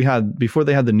 before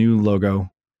they had the new logo,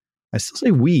 I still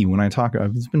say we when I talk.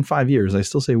 It's been 5 years. I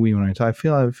still say we when I talk. I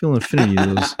feel an affinity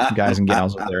to those guys and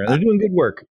gals over there. They're doing good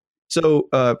work. So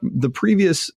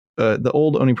the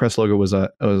old Oni Press logo was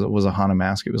a Hana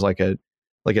mask. It was like a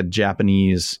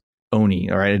Japanese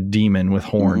Oni, all right, a demon with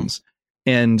horns.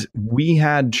 And we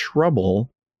had trouble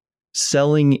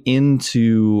selling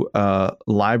into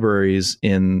libraries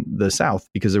in the South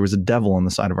because there was a devil on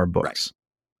the side of our books. Right.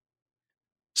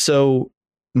 So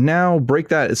now break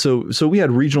that. So we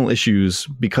had regional issues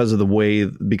because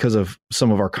of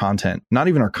some of our content, not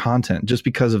even our content, just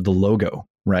because of the logo,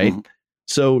 right?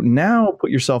 So now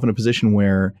put yourself in a position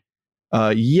where,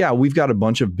 we've got a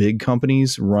bunch of big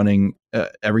companies running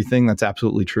everything. That's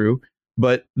absolutely true.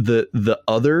 But the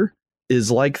other is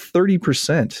like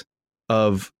 30%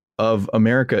 of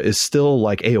America is still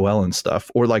like AOL and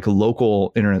stuff, or like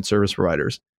local internet service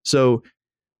providers. So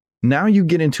now you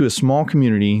get into a small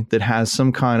community that has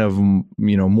some kind of,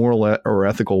 moral or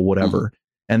ethical whatever,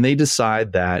 and they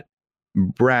decide that,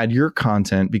 Brad, your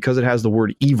content, because it has the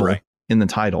word evil in the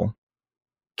title,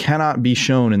 cannot be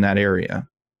shown in that area.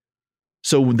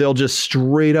 So they'll just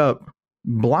straight up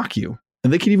block you.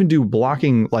 And they could even do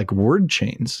blocking like word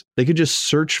chains. They could just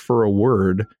search for a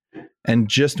word and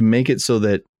just make it so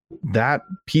that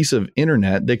piece of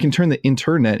internet, they can turn the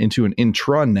internet into an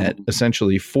intranet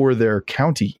essentially for their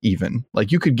county even.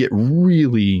 Like you could get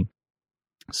really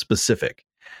specific.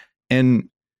 And,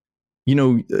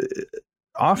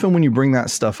 often when you bring that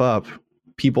stuff up,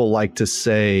 people like to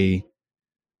say,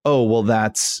 oh, well,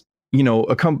 that's,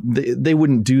 they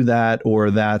wouldn't do that,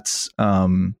 or that's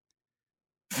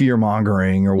fear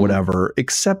mongering or whatever,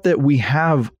 except that we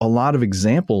have a lot of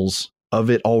examples of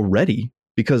it already.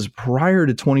 Because prior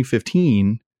to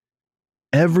 2015,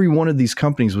 every one of these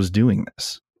companies was doing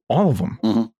this. All of them.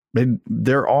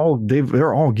 They're all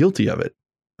guilty of it.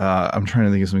 I'm trying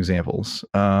to think of some examples.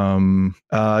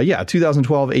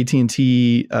 2012,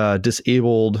 AT&T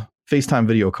disabled FaceTime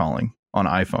video calling on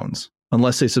iPhones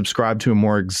unless they subscribe to a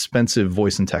more expensive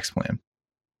voice and text plan.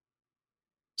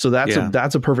 So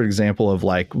that's a perfect example of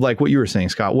like what you were saying,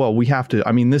 Scott. Well, we have to.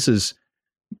 I mean, this is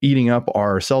eating up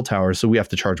our cell towers, so we have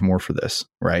to charge more for this,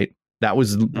 right? That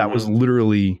was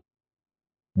literally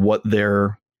what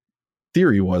their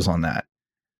theory was on that.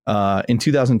 In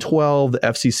 2012, the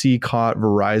FCC caught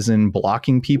Verizon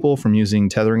blocking people from using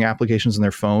tethering applications on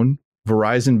their phone.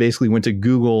 Verizon basically went to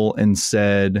Google and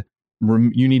said,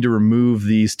 you need to remove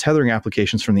these tethering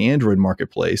applications from the Android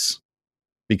marketplace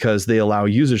because they allow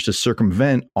users to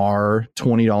circumvent our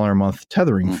 $20 a month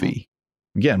tethering fee.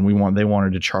 Again, they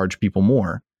wanted to charge people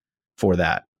more for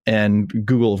that. And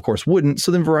Google, of course, wouldn't.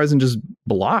 So then Verizon just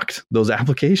blocked those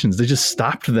applications. They just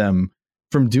stopped them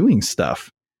from doing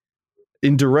stuff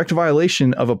in direct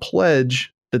violation of a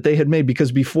pledge that they had made.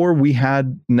 Because before we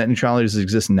had net neutrality as it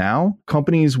exists now, what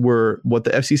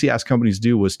the FCC asked companies to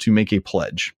do was to make a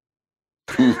pledge.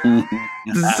 To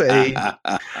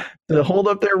hold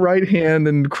up their right hand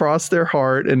and cross their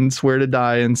heart and swear to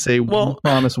die and say, we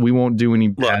promise we won't do any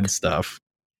bad stuff.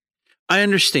 I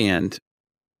understand.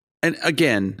 And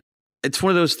again, it's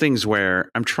one of those things where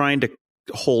I'm trying to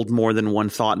hold more than one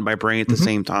thought in my brain at the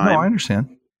same time. No, I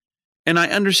understand. And I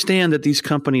understand that these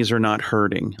companies are not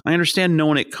hurting. I understand no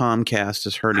one at Comcast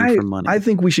is hurting for money. I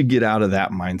think we should get out of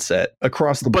that mindset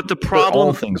across the board. But the problem,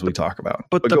 all things we talk about.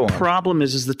 But the problem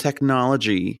is the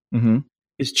technology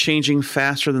is changing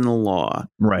faster than the law.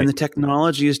 Right. And the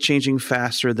technology is changing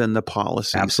faster than the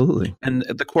policy. Absolutely. And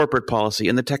the corporate policy.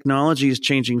 And the technology is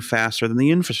changing faster than the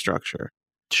infrastructure.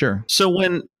 Sure. So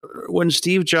when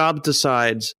Steve Jobs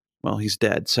decides, well, he's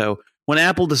dead. So when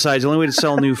Apple decides the only way to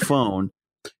sell a new phone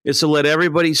is to let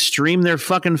everybody stream their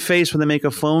fucking face when they make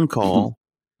a phone call,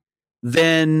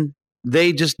 then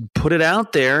they just put it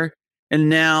out there. And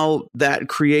now that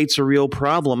creates a real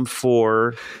problem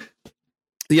for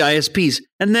the ISPs.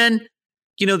 And then,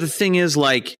 the thing is,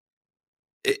 like,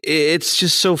 it's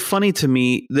just so funny to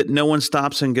me that no one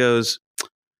stops and goes,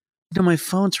 my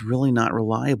phone's really not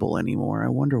reliable anymore. I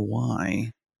wonder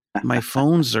why. My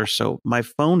phone is so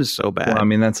bad. Well, I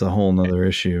mean, that's a whole nother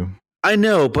issue. I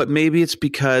know, but maybe it's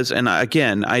because, and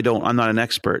again, I'm not an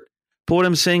expert, but what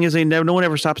I'm saying is no one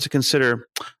ever stops to consider,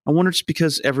 I wonder if it's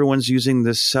because everyone's using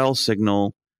this cell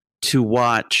signal to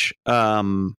watch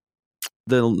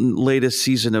the latest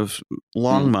season of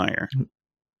Longmire.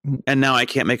 And now I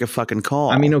can't make a fucking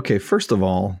call. I mean, okay, first of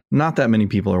all, not that many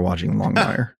people are watching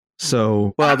Longmire.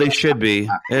 So, well, they should be.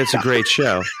 It's a great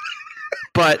show.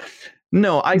 But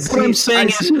no, what I'm saying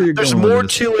is there's more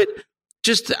to it.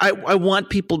 Just I want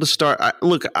people to start. I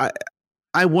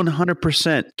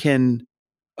 100% can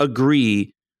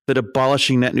agree that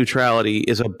abolishing net neutrality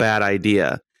is a bad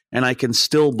idea, and I can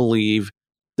still believe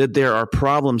that there are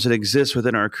problems that exist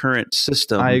within our current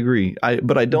system. I agree.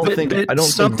 But I don't think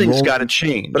something's got to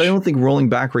change. But I don't think rolling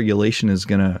back regulation is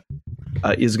gonna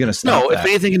stop. No, if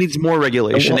anything, it needs more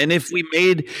regulation. And if we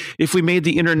made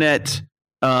the internet,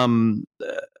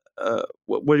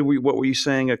 what were you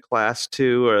saying? A class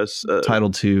 2 or a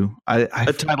Title 2?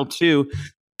 A Title 2,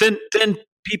 then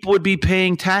people would be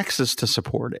paying taxes to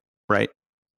support it, right?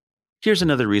 Here's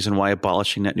another reason why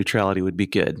abolishing net neutrality would be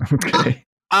good. Okay.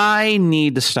 I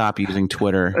need to stop using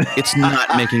Twitter. It's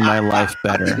not making my life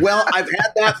better. Well, I've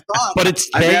had that thought. But it's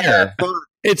there.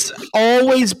 It's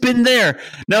always been there.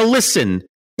 Now listen,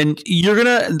 and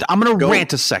I'm gonna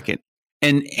rant a second.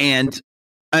 And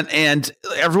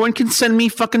everyone can send me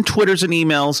fucking Twitters and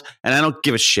emails, and I don't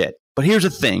give a shit. But here's the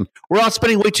thing. We're all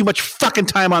spending way too much fucking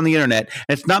time on the internet,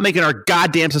 and it's not making our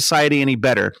goddamn society any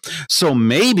better. So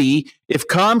maybe if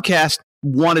Comcast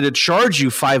wanted to charge you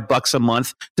 $5 a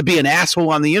month to be an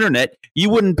asshole on the internet, you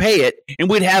wouldn't pay it, and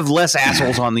we'd have less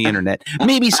assholes on the internet.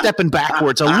 Maybe stepping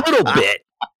backwards a little bit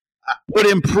would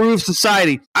improve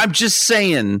society. I'm just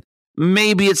saying,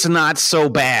 maybe it's not so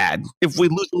bad if we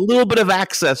lose a little bit of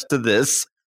access to this.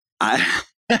 Do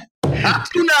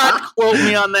not quote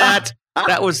me on that.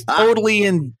 That was totally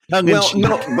in tongue in cheek.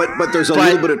 No, but there's a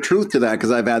little bit of truth to that,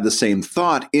 because I've had the same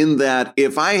thought, in that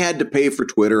if I had to pay for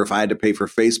Twitter, if I had to pay for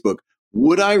Facebook,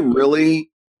 would I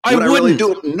really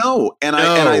do it? No. And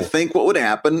I think what would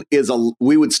happen is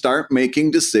we would start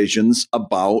making decisions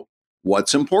about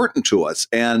what's important to us.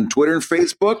 And Twitter and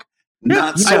Facebook,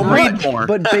 not so much. More.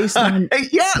 But based on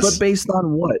yes. But based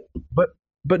on what?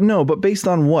 But based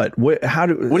on what? What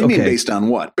do you mean based on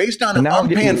what? Based on I'm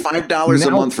paying $5 a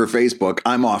month for Facebook,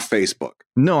 I'm off Facebook.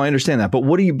 No, I understand that.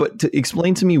 But to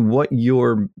explain to me what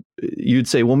you'd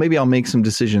say, well, maybe I'll make some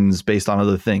decisions based on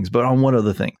other things, but on what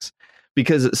other things?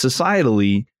 Because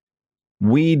societally,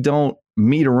 we don't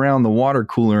meet around the water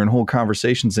cooler and hold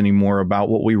conversations anymore about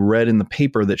what we read in the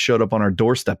paper that showed up on our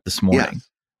doorstep this morning. Yes.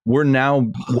 We're now.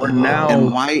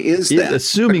 And why is that?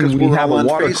 Assuming we have a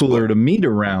water cooler to meet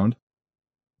around.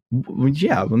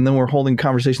 Yeah, and then we're holding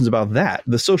conversations about that.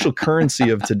 The social currency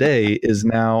of today is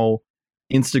now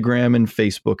Instagram and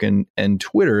Facebook and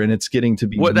Twitter, and it's getting to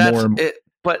be more.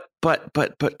 But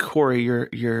Corey,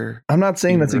 you're. I'm not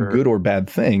saying that's a good or bad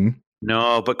thing.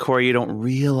 No, but Corey, you don't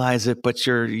realize it, but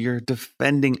you're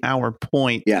defending our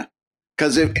point. Yeah,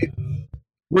 because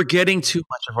we're getting too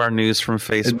much of our news from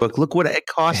Facebook. Look what it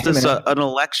cost us an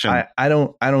election. I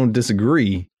don't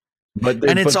disagree,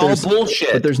 it's all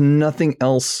bullshit. But there's nothing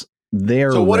else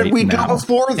there. So what did we do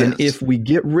before this? And if we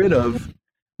get rid of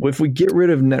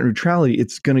net neutrality,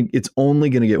 it's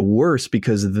only gonna get worse,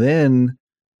 because then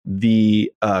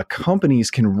the companies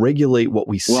can regulate what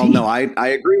we see. Well, no, I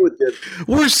agree with this.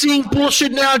 We're seeing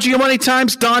bullshit now. Do you know how many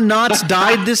times Don Knotts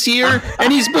died this year?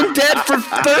 And he's been dead for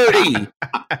 30.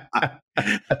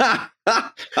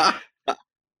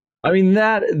 I mean,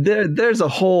 there's a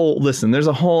whole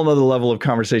other level of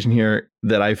conversation here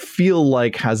that I feel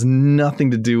like has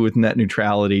nothing to do with net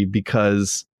neutrality,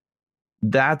 because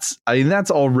that's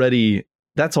already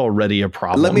a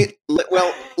problem.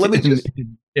 Let me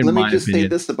just say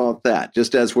this about that,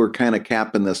 just as we're kind of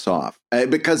capping this off,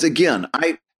 because again,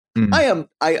 I'm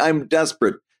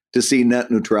desperate to see net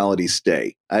neutrality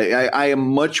stay. I am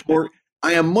much more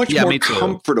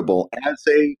comfortable as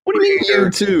a. What do you mean, you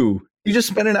too? You just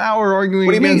spent an hour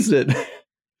arguing against it.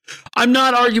 I'm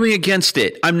not arguing against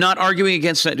it. I'm not arguing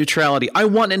against net neutrality. I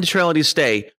want net neutrality to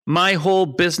stay. My whole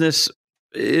business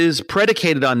is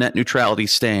predicated on net neutrality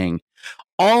staying.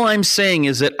 All I'm saying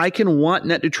is that I can want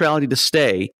net neutrality to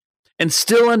stay and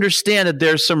still understand that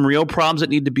there's some real problems that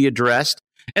need to be addressed.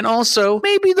 And also,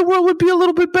 maybe the world would be a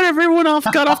little bit better if everyone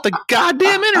got off the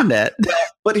goddamn internet.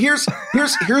 But here's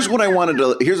what I wanted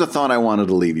to. Here's a thought I wanted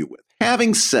to leave you with.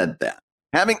 Having said that,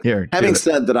 having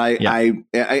said that,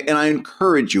 I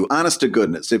encourage you, honest to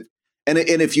goodness,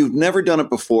 if you've never done it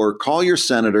before, call your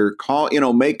senator.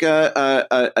 Make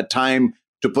a time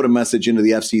to put a message into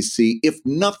the FCC. If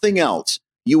nothing else,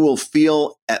 you will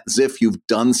feel as if you've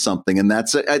done something. And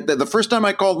that's the first time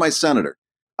I called my senator.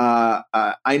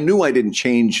 I knew I didn't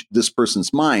change this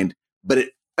person's mind, but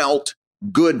it felt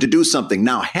good to do something.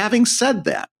 Now, having said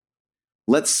that,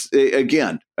 let's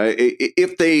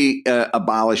if they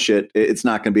abolish it, it's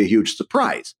not going to be a huge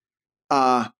surprise.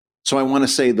 So I want to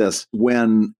say this: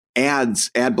 when ad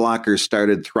blockers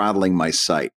started throttling my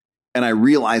site, and I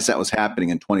realized that was happening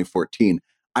in 2014,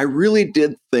 I really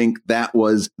did think that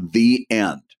was the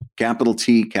end. Capital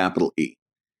T, capital E.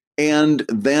 And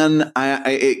then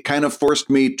it kind of forced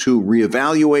me to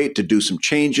reevaluate, to do some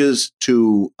changes,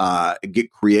 to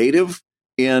get creative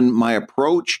in my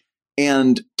approach.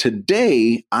 And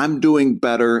today I'm doing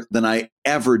better than I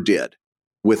ever did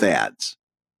with ads.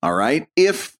 All right.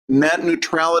 If net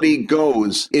neutrality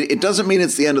goes, it doesn't mean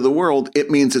it's the end of the world.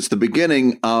 It means it's the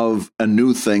beginning of a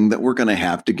new thing that we're going to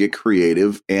have to get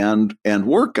creative and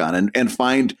work on and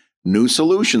find new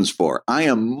solutions for. I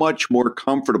am much more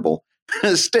comfortable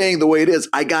staying the way it is.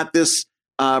 I got this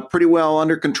pretty well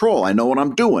under control. I know what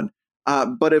I'm doing.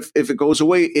 But if it goes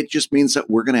away, it just means that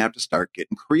we're going to have to start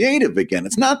getting creative again.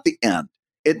 It's not the end.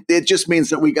 It just means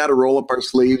that we got to roll up our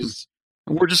sleeves.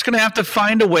 We're just going to have to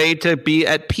find a way to be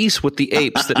at peace with the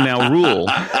apes that now rule.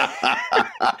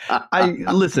 I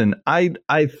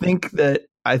think that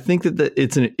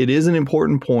it is an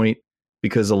important point,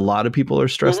 because a lot of people are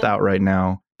stressed out right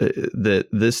now. That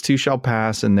this too shall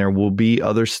pass, and there will be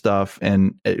other stuff,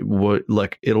 and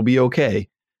it'll be okay.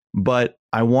 But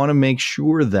I want to make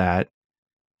sure that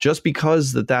just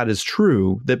because that is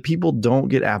true, that people don't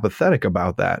get apathetic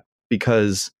about that,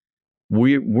 because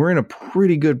we're in a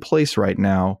pretty good place right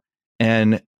now,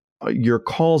 and your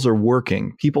calls are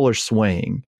working. People are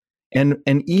swaying, and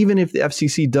even if the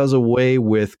FCC does away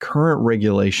with current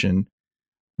regulation,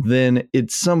 then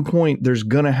at some point there's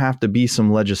going to have to be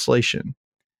some legislation.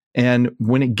 And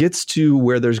when it gets to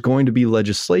where there's going to be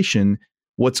legislation,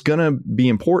 what's going to be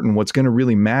important, what's going to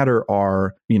really matter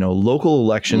are, local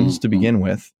elections to begin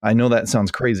with. I know that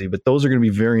sounds crazy, but those are going to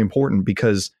be very important,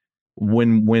 because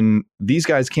when these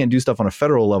guys can't do stuff on a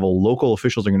federal level, local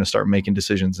officials are going to start making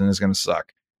decisions, and it's going to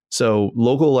suck. So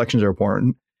local elections are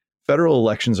important. Federal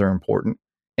elections are important,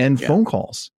 and phone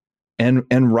calls and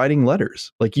writing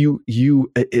letters. Like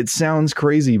it sounds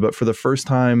crazy, but for the first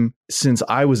time since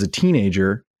I was a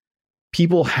teenager,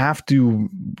 people have to,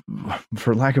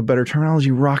 for lack of better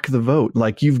terminology, rock the vote.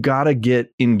 Like, you've got to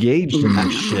get engaged in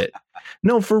this shit.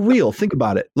 No, for real. Think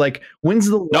about it. Like,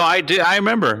 I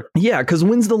remember. Yeah, because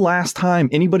when's the last time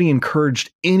anybody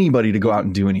encouraged anybody to go out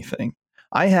and do anything?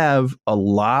 I have a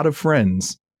lot of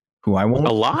friends who I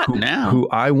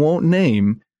won't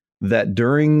name, that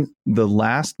during the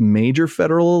last major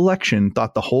federal election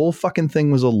thought the whole fucking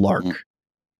thing was a lark,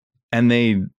 and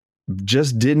they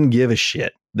just didn't give a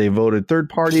shit. They voted third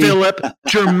party. Philip,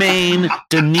 Jermaine,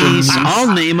 Denise.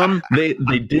 I'll name them. They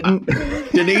didn't.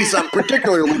 Denise, I'm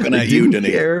particularly looking at you,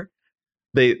 Denise. Care.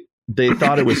 They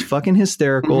thought it was fucking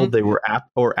hysterical. They were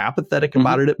apathetic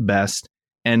about it at best,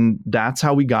 and that's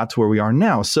how we got to where we are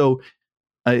now. So,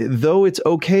 though it's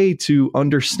okay to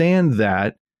understand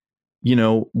that,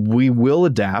 we will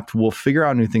adapt. We'll figure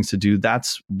out new things to do.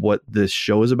 That's what this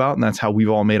show is about, and that's how we've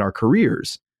all made our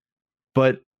careers.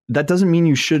 But that doesn't mean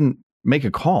you shouldn't make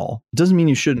a call. It doesn't mean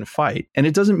you shouldn't fight. And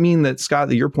it doesn't mean that, Scott,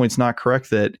 that your point's not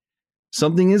correct, that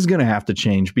something is going to have to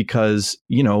change, because,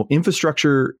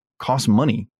 infrastructure costs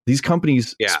money. These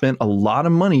companies spent a lot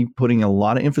of money putting a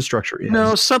lot of infrastructure in.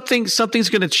 No, something's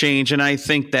going to change. And I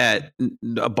think that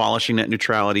abolishing net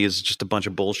neutrality is just a bunch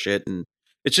of bullshit. And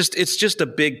it's just a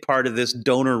big part of this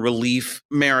donor relief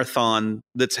marathon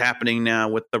that's happening now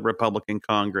with the Republican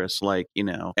Congress. Like,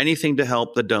 anything to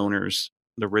help the donors,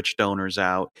 the rich donors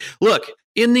out. Look,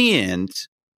 in the end,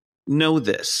 know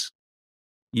this: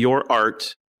 your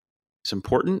art is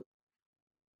important.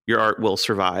 Your art will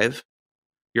survive.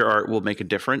 Your art will make a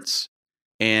difference.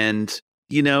 And,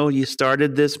 you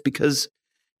started this because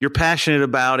you're passionate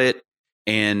about it,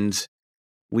 and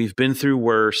we've been through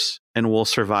worse, and we'll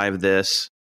survive this.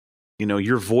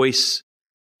 your voice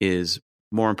is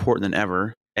more important than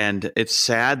ever. And it's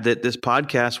sad that this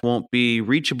podcast won't be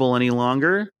reachable any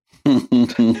longer.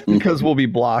 Because we'll be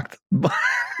blocked. But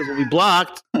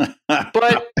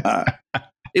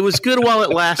it was good while it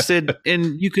lasted,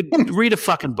 and you could read a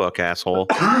fucking book, asshole.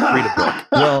 Read a book.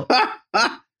 Well,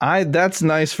 that's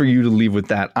nice for you to leave with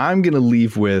that. I'm going to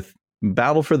leave with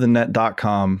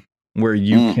battleforthenet.com, where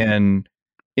you can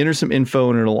enter some info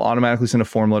and it'll automatically send a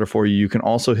form letter for you. You can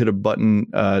also hit a button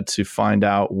to find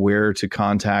out where to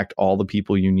contact all the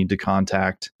people you need to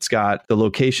contact. It's got the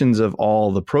locations of all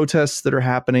the protests that are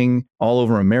happening all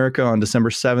over America on December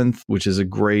 7th, which is a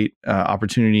great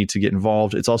opportunity to get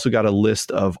involved. It's also got a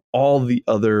list of all the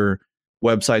other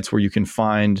websites where you can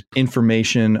find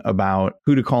information about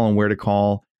who to call and where to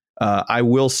call. I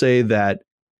will say that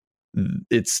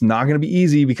it's not going to be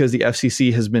easy because the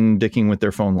FCC has been dicking with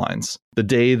their phone lines. The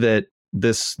day that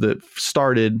that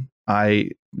started,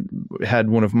 I had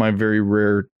one of my very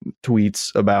rare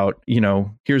tweets about,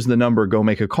 here's the number, go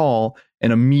make a call.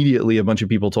 And immediately a bunch of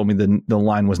people told me the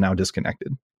line was now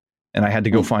disconnected and I had to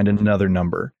go find another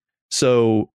number.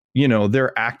 So,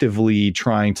 they're actively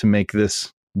trying to make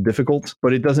this difficult,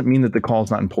 but it doesn't mean that the call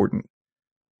is not important.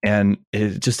 And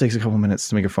it just takes a couple minutes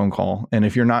to make a phone call. And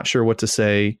if you're not sure what to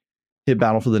say, hit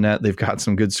Battle for the Net. They've got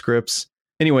some good scripts.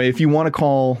 Anyway, if you want to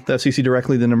call the FCC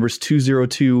directly, the number is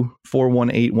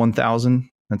 202-418-1000.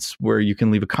 That's where you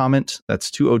can leave a comment. That's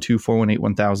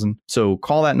 202-418-1000. So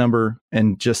call that number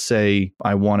and just say,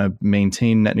 I want to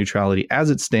maintain net neutrality as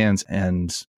it stands,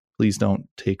 and please don't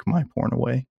take my porn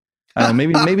away.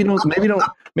 Maybe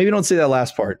don't say that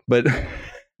last part, but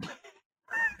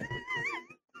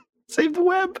save the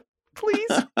web, please.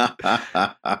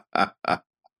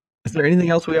 Is there anything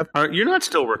else we have? You're not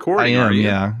still recording, I am, are you?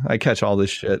 yeah. I catch all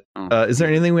this shit. Is there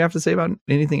anything we have to say about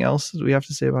anything else we have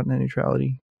to say about net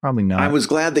neutrality? Probably not. I was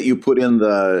glad that you put in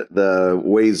the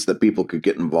ways that people could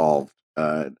get involved.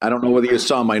 I don't know whether you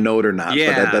saw my note or not,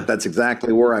 but that's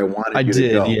exactly where I wanted you to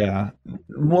go. Yeah.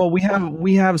 Well, we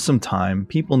have some time.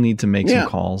 People need to make some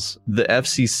calls. The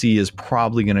FCC is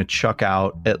probably going to chuck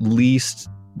out at least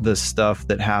the stuff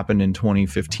that happened in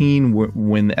 2015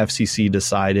 when the FCC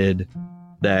decided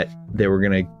that they were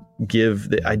going to give.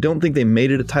 I don't think they made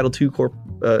it a Title II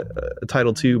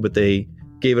Title II, but they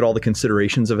gave it all the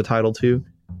considerations of a Title II.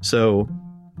 So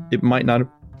it might not.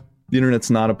 The internet's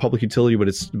not a public utility, but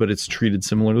it's treated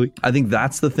similarly. I think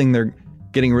that's the thing they're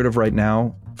getting rid of right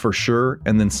now for sure,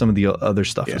 and then some of the other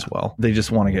stuff as well. They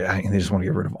just want to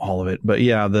get rid of all of it. But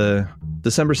yeah, the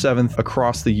December 7th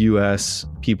across the U.S.,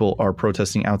 people are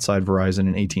protesting outside Verizon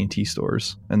and AT&T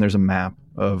stores, and there's a map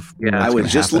of. I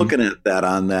was just looking at that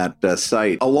on that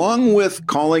site, along with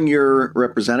calling your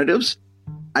representatives.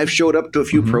 I've showed up to a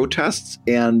few protests,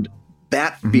 and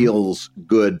that feels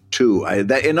good too.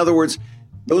 In other words,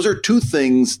 those are two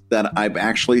things that I've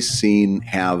actually seen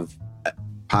have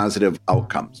positive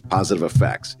outcomes, positive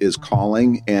effects, is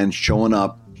calling and showing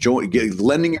up,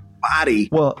 lending your body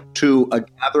to a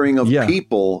gathering of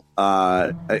people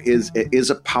is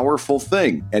a powerful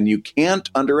thing, and you can't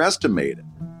underestimate it.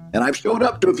 And I've showed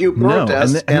up to a few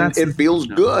protests, and it feels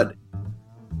good.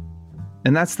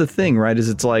 And that's the thing, right? Is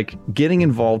it's like getting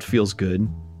involved feels good,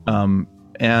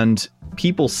 and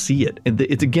people see it.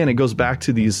 It's again, it goes back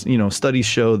to these, studies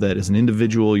show that as an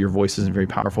individual, your voice isn't very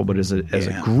powerful, but as a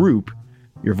group,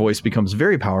 your voice becomes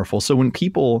very powerful. So when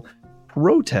people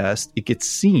protest, it gets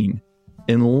seen,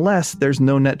 unless there's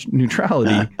no net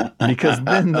neutrality, because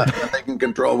then they can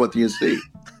control what you see.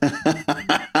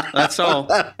 That's all.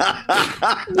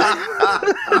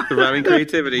 Surviving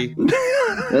creativity.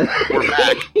 We're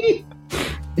back.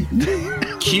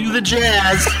 Cue the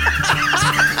jazz.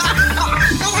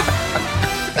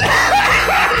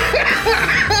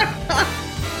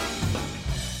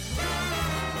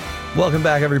 Welcome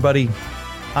back, everybody.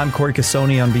 I'm Corey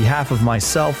Cassoni on behalf of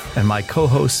myself and my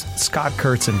co-hosts Scott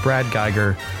Kurtz and Brad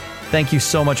Geiger. Thank you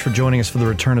so much for joining us for the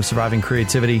return of Surviving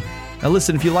Creativity. Now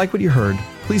listen, if you like what you heard,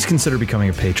 please consider becoming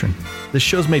a patron. This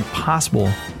show's made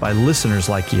possible by listeners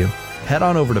like you. Head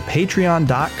on over to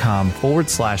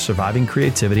patreon.com/surviving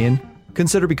creativity and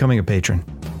consider becoming a patron.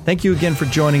 Thank you again for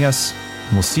joining us,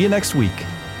 and we'll see you next week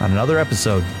on another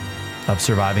episode of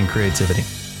Surviving Creativity.